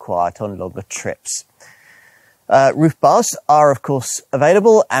kids quiet on longer trips. Roof bars are of course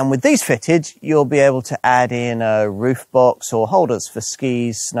available, and with these fitted you'll be able to add in a roof box or holders for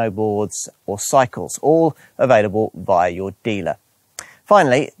skis, snowboards or cycles, all available via your dealer.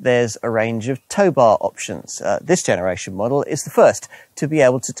 Finally, there's a range of tow bar options. This generation model is the first to be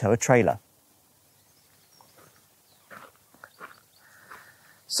able to tow a trailer.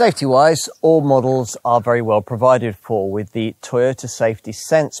 Safety-wise, all models are very well provided for with the Toyota Safety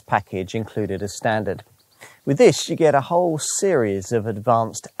Sense package included as standard. With this, you get a whole series of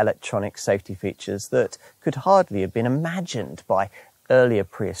advanced electronic safety features that could hardly have been imagined by earlier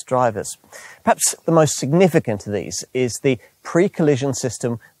Prius drivers. Perhaps the most significant of these is the pre-collision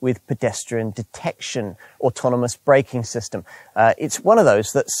system with pedestrian detection autonomous braking system. It's one of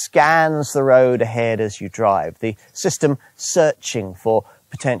those that scans the road ahead as you drive, the system searching for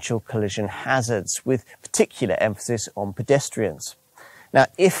potential collision hazards with particular emphasis on pedestrians. Now,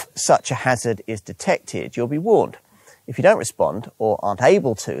 if such a hazard is detected, you'll be warned. If you don't respond or aren't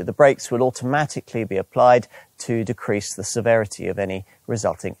able to, the brakes will automatically be applied to decrease the severity of any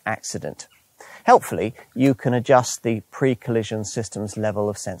resulting accident. Helpfully, you can adjust the pre-collision system's level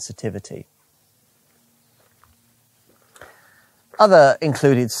of sensitivity. Other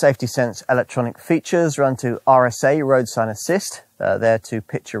included Safety Sense electronic features run to RSA road sign assist, there to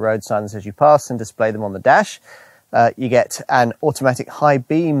picture road signs as you pass and display them on the dash. You get an automatic high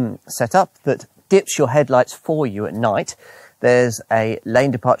beam setup that dips your headlights for you at night. There's a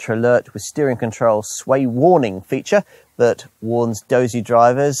lane departure alert with steering control sway warning feature that warns dozy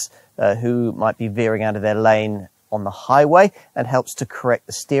drivers who might be veering out of their lane on the highway and helps to correct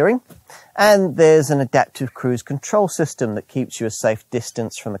the steering. And there's an adaptive cruise control system that keeps you a safe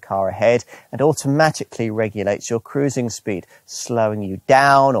distance from the car ahead and automatically regulates your cruising speed, slowing you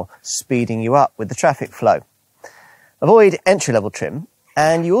down or speeding you up with the traffic flow. Avoid entry-level trim,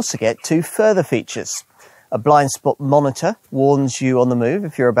 and you also get 2 further features. A blind spot monitor warns you on the move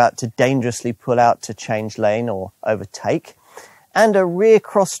if you're about to dangerously pull out to change lane or overtake. And a rear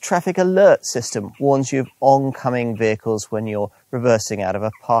cross traffic alert system warns you of oncoming vehicles when you're reversing out of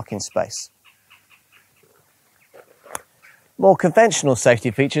a parking space. More conventional safety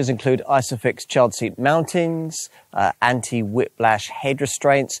features include ISOFIX child seat mountings, anti-whiplash head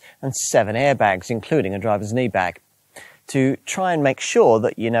restraints, and 7 airbags, including a driver's knee bag. To try and make sure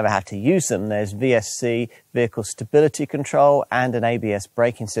that you never have to use them, there's VSC, vehicle stability control, and an ABS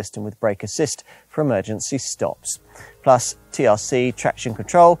braking system with brake assist for emergency stops. Plus TRC traction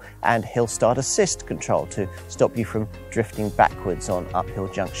control and hill start assist control to stop you from drifting backwards on uphill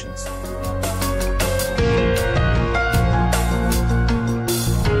junctions.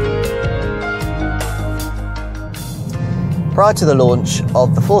 Prior to the launch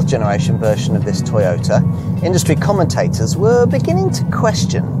of the 4th generation version of this Toyota, industry commentators were beginning to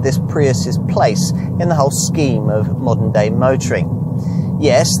question this Prius's place in the whole scheme of modern-day motoring.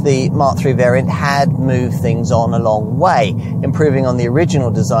 Yes, the Mark III variant had moved things on a long way, improving on the original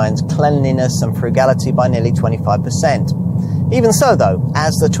design's cleanliness and frugality by nearly 25%. Even so, though,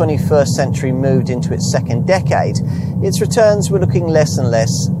 as the 21st century moved into its 2nd decade, its returns were looking less and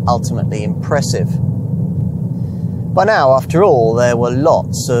less ultimately impressive. By now, after all, there were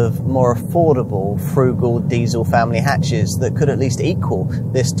lots of more affordable, frugal diesel family hatches that could at least equal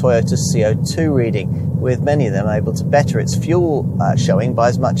this Toyota's CO2 reading, with many of them able to better its fuel showing by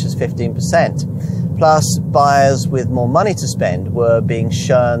as much as 15%. Plus, buyers with more money to spend were being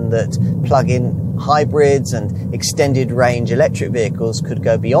shown that plug-in hybrids and extended range electric vehicles could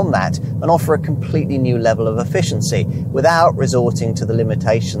go beyond that and offer a completely new level of efficiency without resorting to the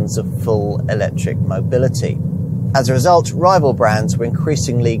limitations of full electric mobility. As a result, rival brands were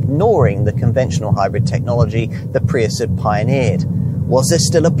increasingly ignoring the conventional hybrid technology that Prius had pioneered. Was there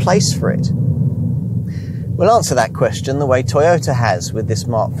still a place for it? We'll answer that question the way Toyota has with this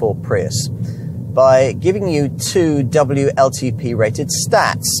Mark IV Prius, by giving you 2 WLTP rated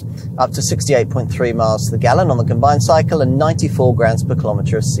stats, up to 68.3 miles to the gallon on the combined cycle and 94 grams per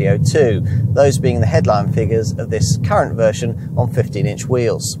kilometre of CO2, those being the headline figures of this current version on 15-inch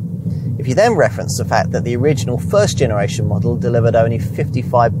wheels. If you then reference the fact that the original 1st generation model delivered only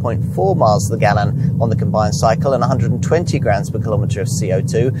 55.4 miles to the gallon on the combined cycle and 120 grams per kilometre of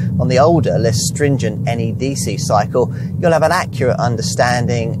CO2 on the older, less stringent NEDC cycle, you'll have an accurate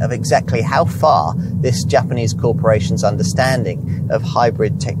understanding of exactly how far this Japanese corporation's understanding of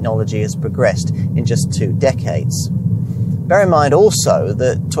hybrid technology has progressed in just 2 decades. Bear in mind also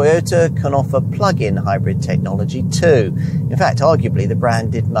that Toyota can offer plug-in hybrid technology too. In fact, arguably the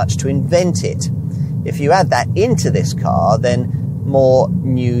brand did much to invent it. If you add that into this car, then more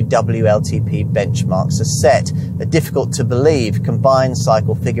new WLTP benchmarks are set. A difficult to believe combined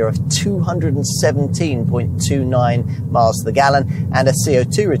cycle figure of 217.29 miles to the gallon and a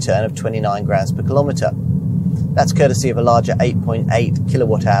CO2 return of 29 grams per kilometre. That's courtesy of a larger 8.8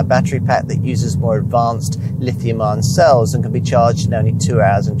 kilowatt-hour battery pack that uses more advanced lithium-ion cells and can be charged in only 2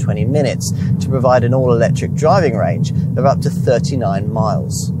 hours and 20 minutes to provide an all-electric driving range of up to 39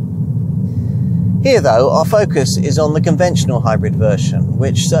 miles. Here, though, our focus is on the conventional hybrid version,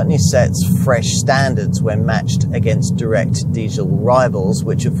 which certainly sets fresh standards when matched against direct diesel rivals,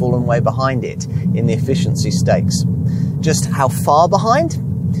 which have fallen way behind it in the efficiency stakes. Just how far behind?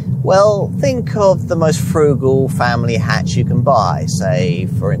 Well, think of the most frugal family hatch you can buy, say,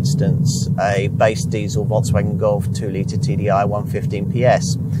 for instance, a base diesel Volkswagen Golf 2-litre TDI 115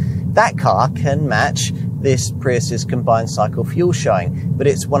 PS. That car can match this Prius's combined cycle fuel showing, but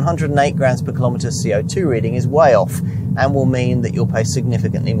its 108 grams per kilometre CO2 reading is way off and will mean that you'll pay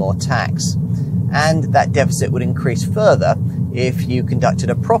significantly more tax. And that deficit would increase further if you conducted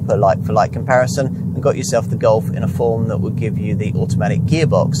a proper like-for-like comparison and got yourself the Golf in a form that would give you the automatic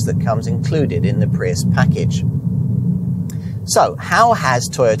gearbox that comes included in the Prius package. So, how has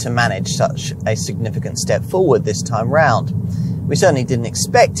Toyota managed such a significant step forward this time round? We certainly didn't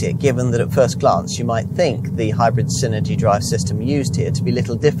expect it, given that at first glance you might think the hybrid synergy drive system used here to be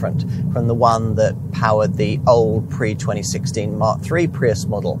little different from the one that powered the old pre-2016 Mark III Prius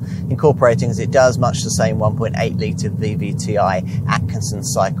model, incorporating as it does much the same 1.8-litre VVTi Atkinson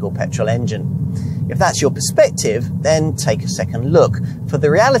cycle petrol engine. If that's your perspective, then take a second look, for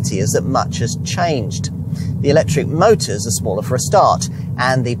the reality is that much has changed. The electric motors are smaller for a start,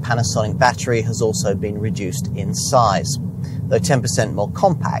 and the Panasonic battery has also been reduced in size. Though 10% more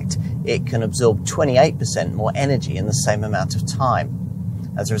compact, it can absorb 28% more energy in the same amount of time.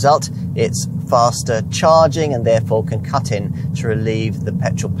 As a result, it's faster charging and therefore can cut in to relieve the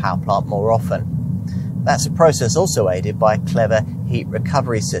petrol power plant more often. That's a process also aided by a clever heat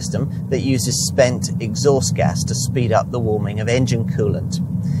recovery system that uses spent exhaust gas to speed up the warming of engine coolant.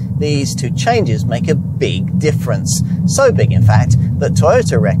 These two changes make a big difference. So big, in fact, that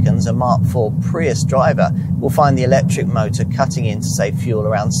Toyota reckons a Mark IV Prius driver will find the electric motor cutting in to save fuel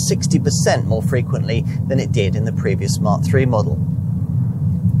around 60% more frequently than it did in the previous Mark III model.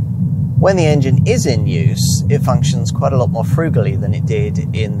 When the engine is in use, it functions quite a lot more frugally than it did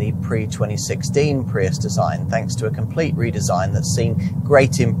in the pre-2016 Prius design, thanks to a complete redesign that's seen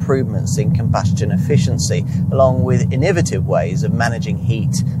great improvements in combustion efficiency, along with innovative ways of managing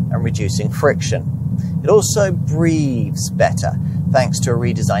heat and reducing friction. It also breathes better, thanks to a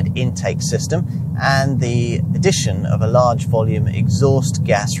redesigned intake system and the addition of a large volume exhaust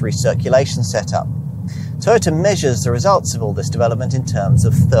gas recirculation setup. Toyota measures the results of all this development in terms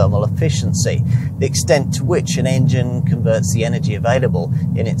of thermal efficiency, the extent to which an engine converts the energy available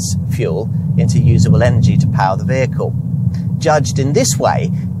in its fuel into usable energy to power the vehicle. Judged in this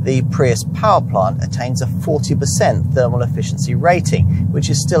way, the Prius power plant attains a 40% thermal efficiency rating, which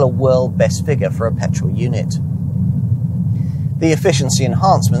is still a world best figure for a petrol unit. The efficiency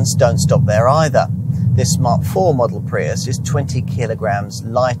enhancements don't stop there either. This Mark IV model Prius is 20 kilograms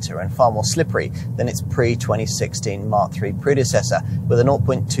lighter and far more slippery than its pre-2016 Mark III predecessor, with a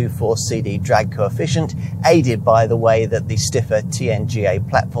 0.24 CD drag coefficient, aided by the way that the stiffer TNGA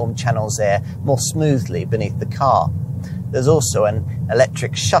platform channels air more smoothly beneath the car. There's also an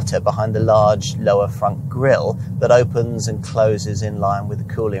electric shutter behind the large lower front grille that opens and closes in line with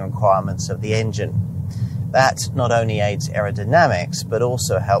the cooling requirements of the engine. That not only aids aerodynamics, but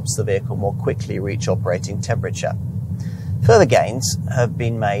also helps the vehicle more quickly reach operating temperature. Further gains have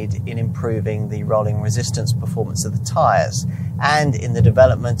been made in improving the rolling resistance performance of the tyres and in the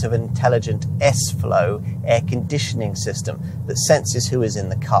development of an intelligent S-Flow air conditioning system that senses who is in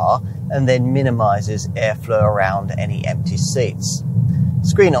the car and then minimises airflow around any empty seats.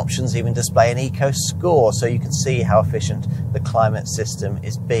 Screen options even display an eco score so you can see how efficient the climate system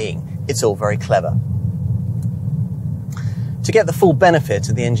is being. It's all very clever. To get the full benefit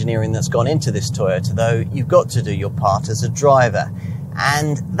of the engineering that's gone into this Toyota, though, you've got to do your part as a driver,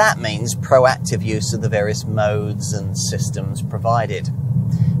 and that means proactive use of the various modes and systems provided.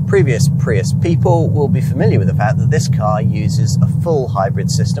 Previous Prius people will be familiar with the fact that this car uses a full hybrid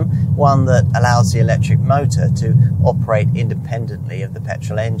system, one that allows the electric motor to operate independently of the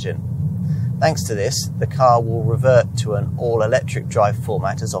petrol engine. Thanks to this, the car will revert to an all-electric drive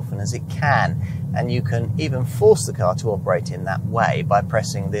format as often as it can, and you can even force the car to operate in that way by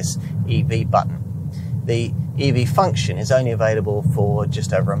pressing this EV button. The EV function is only available for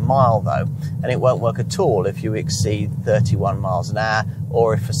just over a mile though, and it won't work at all if you exceed 31 miles an hour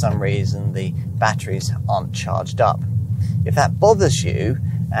or if for some reason the batteries aren't charged up. If that bothers you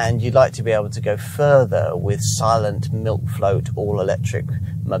and you'd like to be able to go further with silent milk float all-electric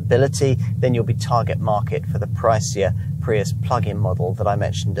mobility, then you'll be target market for the pricier Prius plug-in model that I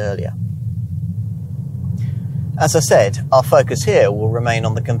mentioned earlier. As I said, our focus here will remain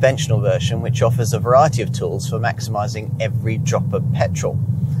on the conventional version, which offers a variety of tools for maximising every drop of petrol.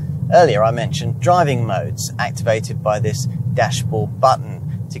 Earlier I mentioned driving modes activated by this dashboard button.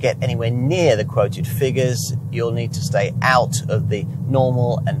 To get anywhere near the quoted figures, you'll need to stay out of the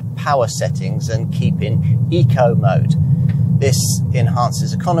normal and power settings and keep in eco mode. This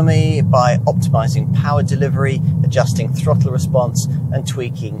enhances economy by optimizing power delivery, adjusting throttle response, and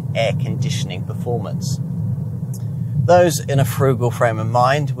tweaking air conditioning performance. Those in a frugal frame of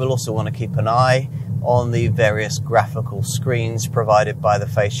mind will also want to keep an eye on the various graphical screens provided by the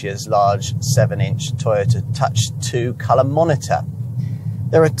fascia's large 7-inch Toyota Touch 2 colour monitor.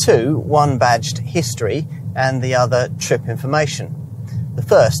 There are two, one badged history and the other trip information. The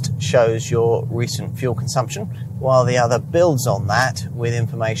first shows your recent fuel consumption, while the other builds on that with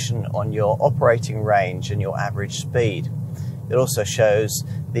information on your operating range and your average speed. It also shows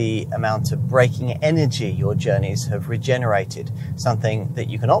the amount of braking energy your journeys have regenerated, something that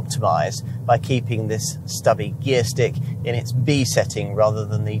you can optimize by keeping this stubby gear stick in its B setting rather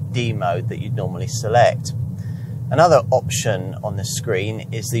than the D mode that you'd normally select. Another option on the screen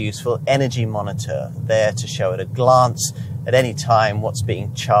is the useful energy monitor, there to show at a glance at any time what's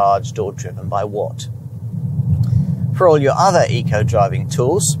being charged or driven by what. For all your other eco-driving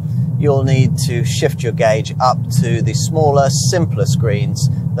tools, you'll need to shift your gauge up to the smaller, simpler screens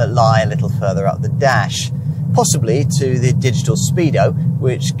that lie a little further up the dash, possibly to the digital speedo,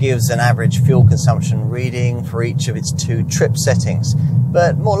 which gives an average fuel consumption reading for each of its two trip settings,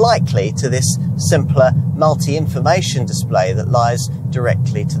 but more likely to this simpler multi-information display that lies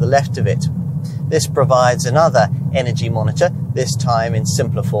directly to the left of it. This provides another energy monitor, this time in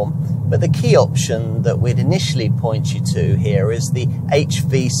simpler form, But the key option that we'd initially point you to here is the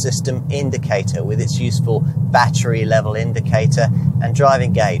HV system indicator with its useful battery level indicator and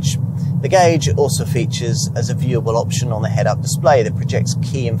driving gauge. The gauge also features as a viewable option on the head-up display that projects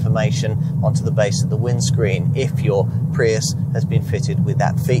key information onto the base of the windscreen if your Prius has been fitted with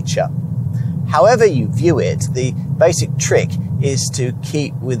that feature. However you view it, the basic trick is to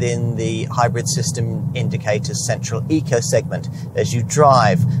keep within the hybrid system indicator's central eco segment as you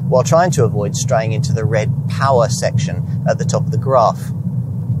drive, while trying to avoid straying into the red power section at the top of the graph.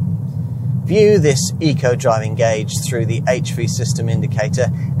 View this eco driving gauge through the HV system indicator,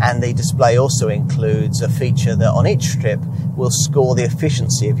 and the display also includes a feature that on each trip will score the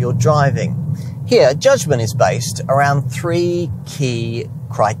efficiency of your driving. Here, judgment is based around three key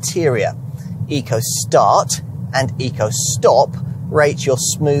criteria. Eco Start and Eco Stop rate your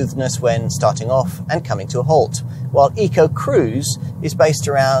smoothness when starting off and coming to a halt, while Eco Cruise is based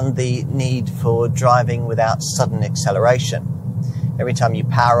around the need for driving without sudden acceleration. Every time you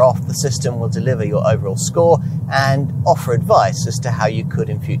power off, the system will deliver your overall score and offer advice as to how you could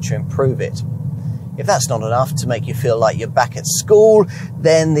in future improve it. If that's not enough to make you feel like you're back at school,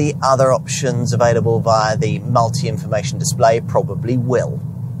 then the other options available via the multi-information display probably will.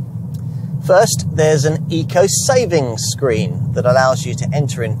 First, there's an eco savings screen that allows you to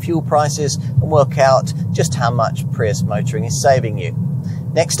enter in fuel prices and work out just how much Prius motoring is saving you.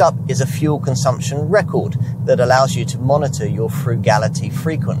 Next up is a fuel consumption record that allows you to monitor your frugality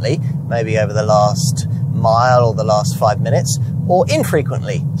frequently, maybe over the last mile or the last 5 minutes, or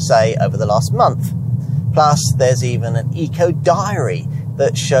infrequently, say over the last month. Plus, there's even an eco diary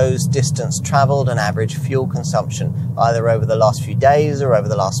that shows distance travelled and average fuel consumption, either over the last few days or over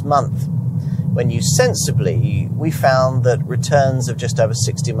the last month. When used sensibly, we found that returns of just over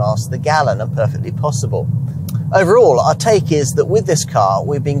 60 miles to the gallon are perfectly possible. Overall, our take is that with this car,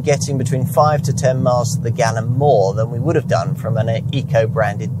 we've been getting between 5 to 10 miles to the gallon more than we would have done from an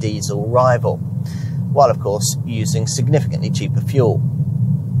eco-branded diesel rival, while of course using significantly cheaper fuel.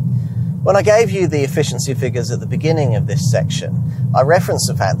 When I gave you the efficiency figures at the beginning of this section, I referenced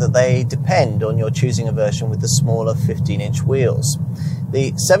the fact that they depend on your choosing a version with the smaller 15-inch wheels.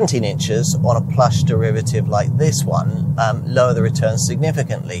 The 17 inches on a plush derivative like this one lower the returns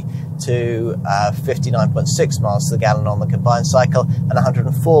significantly to 59.6 miles to the gallon on the combined cycle and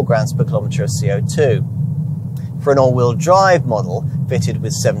 104 grams per kilometre of CO2. For an all-wheel drive model fitted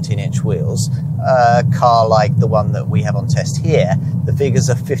with 17-inch wheels, a car like the one that we have on test here, the figures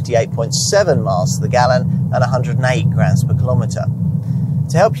are 58.7 miles to the gallon and 108 grams per kilometre.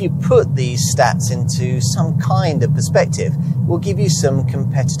 To help you put these stats into some kind of perspective, we'll give you some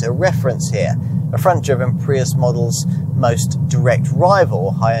competitor reference here. A front-driven Prius model's most direct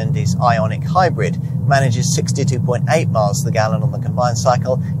rival, Hyundai's Ioniq Hybrid, manages 62.8 miles to the gallon on the combined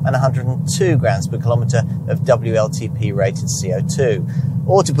cycle and 102 grams per kilometre of WLTP-rated CO2.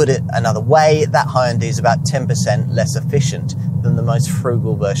 Or to put it another way, that Hyundai is about 10% less efficient than the most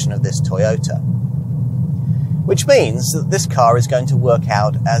frugal version of this Toyota. Which means that this car is going to work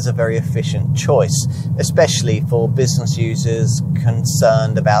out as a very efficient choice, especially for business users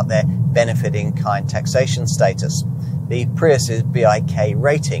concerned about their benefit-in-kind taxation status. The Prius's BIK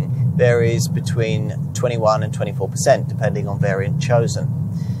rating varies between 21 and 24%, depending on variant chosen.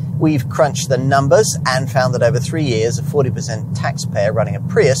 We've crunched the numbers and found that over 3 years, a 40% taxpayer running a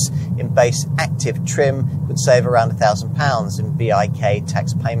Prius in base active trim would save around £1,000 in BIK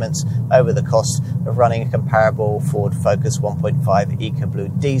tax payments over the cost of running a comparable Ford Focus 1.5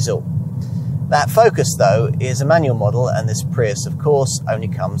 EcoBlue diesel. That Focus, though, is a manual model, and this Prius, of course, only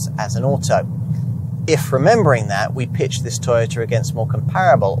comes as an auto. If remembering that we pitched this Toyota against more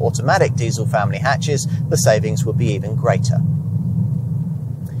comparable automatic diesel family hatches, the savings would be even greater.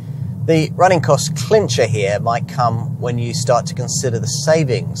 The running cost clincher here might come when you start to consider the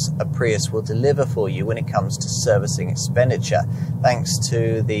savings a Prius will deliver for you when it comes to servicing expenditure, thanks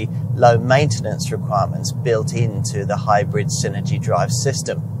to the low maintenance requirements built into the hybrid Synergy drive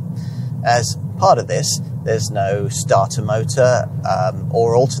system. As part of this, there's no starter motor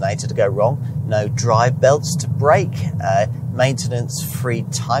or alternator to go wrong, no drive belts to break, maintenance-free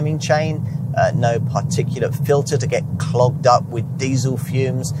timing chain, no particulate filter to get clogged up with diesel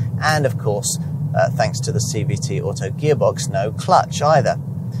fumes, and of course, thanks to the CVT Auto gearbox, no clutch either.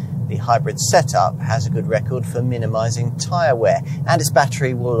 The hybrid setup has a good record for minimising tyre wear, and its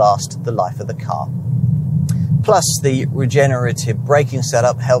battery will last the life of the car. Plus, the regenerative braking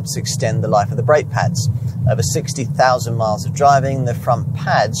setup helps extend the life of the brake pads. Over 60,000 miles of driving, the front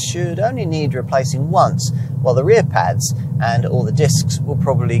pads should only need replacing once, while the rear pads and all the discs will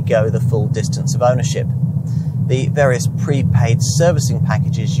probably go the full distance of ownership. The various prepaid servicing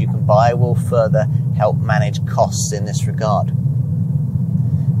packages you can buy will further help manage costs in this regard.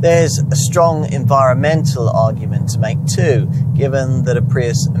 There's a strong environmental argument to make too, given that a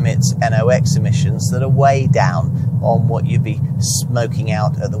Prius emits NOx emissions that are way down on what you'd be smoking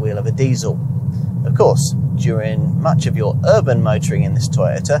out at the wheel of a diesel. Of course, during much of your urban motoring in this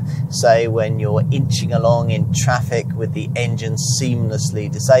Toyota, say when you're inching along in traffic with the engine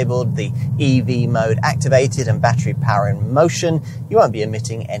seamlessly disabled, the EV mode activated and battery power in motion, you won't be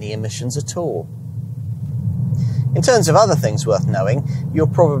emitting any emissions at all. In terms of other things worth knowing, you'll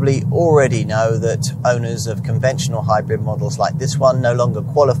probably already know that owners of conventional hybrid models like this one no longer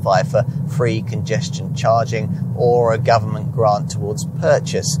qualify for free congestion charging or a government grant towards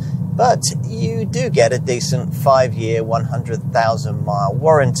purchase. But you do get a decent 5-year, 100,000 mile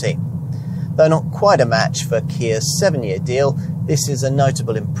warranty. Though not quite a match for Kia's 7-year deal, this is a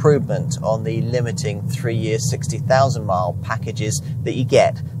notable improvement on the limiting 3-year, 60,000 mile packages that you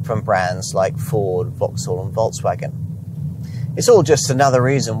get from brands like Ford, Vauxhall and Volkswagen. It's all just another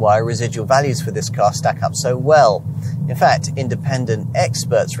reason why residual values for this car stack up so well. In fact, independent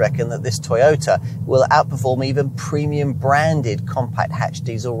experts reckon that this Toyota will outperform even premium branded compact hatch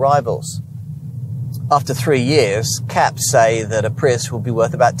diesel rivals. After 3 years, caps say that a Prius will be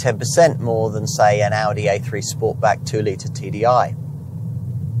worth about 10% more than, say, an Audi A3 Sportback 2-litre TDI.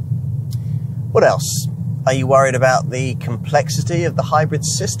 What else? Are you worried about the complexity of the hybrid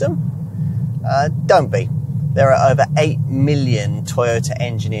system? Don't be. There are over 8 million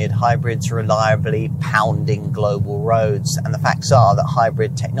Toyota-engineered hybrids reliably pounding global roads, and the facts are that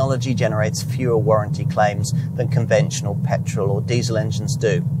hybrid technology generates fewer warranty claims than conventional petrol or diesel engines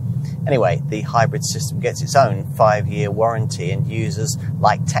do. Anyway, the hybrid system gets its own 5-year warranty, and users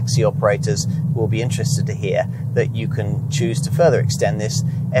like taxi operators will be interested to hear that you can choose to further extend this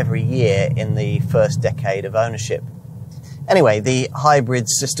every year in the first decade of ownership. Anyway, the hybrid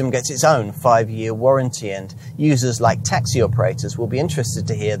system gets its own 5-year warranty, and users like taxi operators will be interested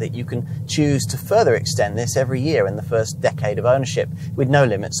to hear that you can choose to further extend this every year in the first decade of ownership, with no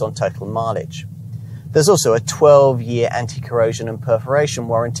limits on total mileage. There's also a 12-year anti-corrosion and perforation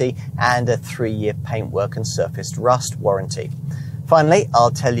warranty and a 3-year paintwork and surfaced rust warranty. Finally,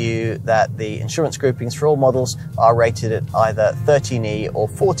 I'll tell you that the insurance groupings for all models are rated at either 13E or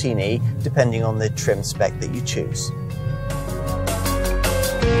 14E, depending on the trim spec that you choose.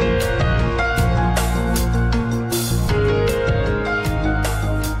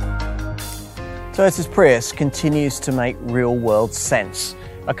 Toyota's Prius continues to make real-world sense.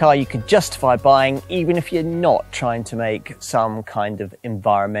 A car you can justify buying even if you're not trying to make some kind of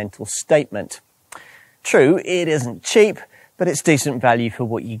environmental statement. True, it isn't cheap, but it's decent value for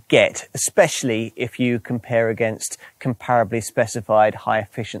what you get, especially if you compare against comparably specified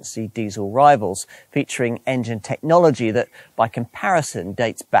high-efficiency diesel rivals featuring engine technology that, by comparison,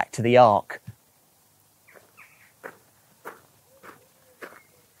 dates back to the Ark.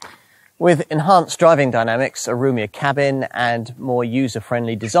 With enhanced driving dynamics, a roomier cabin and more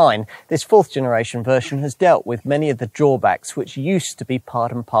user-friendly design, this 4th generation version has dealt with many of the drawbacks which used to be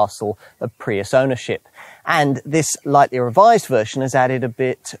part and parcel of Prius ownership. And this lightly revised version has added a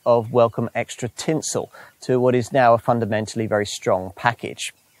bit of welcome extra tinsel to what is now a fundamentally very strong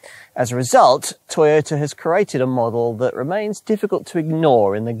package. As a result, Toyota has created a model that remains difficult to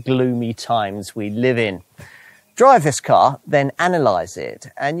ignore in the gloomy times we live in. Drive this car, then analyse it,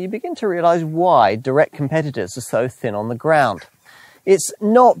 and you begin to realise why direct competitors are so thin on the ground. It's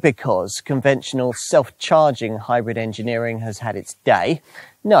not because conventional self-charging hybrid engineering has had its day.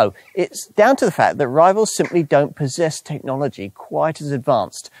 No, it's down to the fact that rivals simply don't possess technology quite as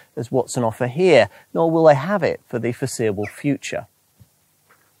advanced as what's on offer here, nor will they have it for the foreseeable future.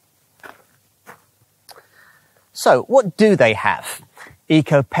 So, what do they have?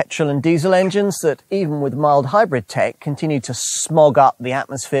 Eco-petrol and diesel engines that, even with mild hybrid tech, continue to smog up the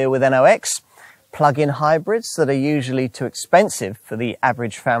atmosphere with NOx, plug-in hybrids that are usually too expensive for the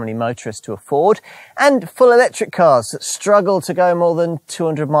average family motorist to afford, and full electric cars that struggle to go more than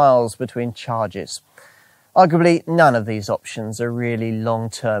 200 miles between charges. Arguably, none of these options are really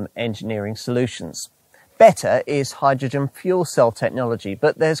long-term engineering solutions. Better is hydrogen fuel cell technology,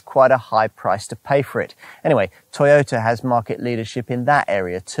 but there's quite a high price to pay for it. Anyway, Toyota has market leadership in that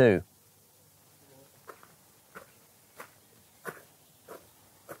area too.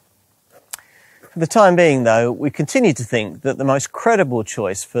 For the time being, though, we continue to think that the most credible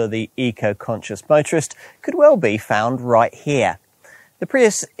choice for the eco-conscious motorist could well be found right here. The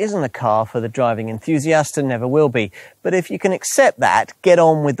Prius isn't a car for the driving enthusiast and never will be, but if you can accept that, get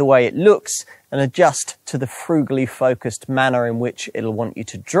on with the way it looks and adjust to the frugally focused manner in which it'll want you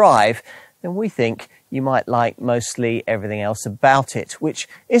to drive, then we think you might like mostly everything else about it, which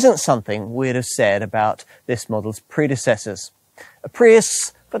isn't something we'd have said about this model's predecessors. A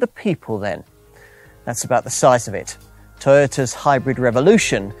Prius for the people then. That's about the size of it. Toyota's hybrid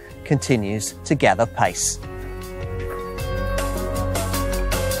revolution continues to gather pace.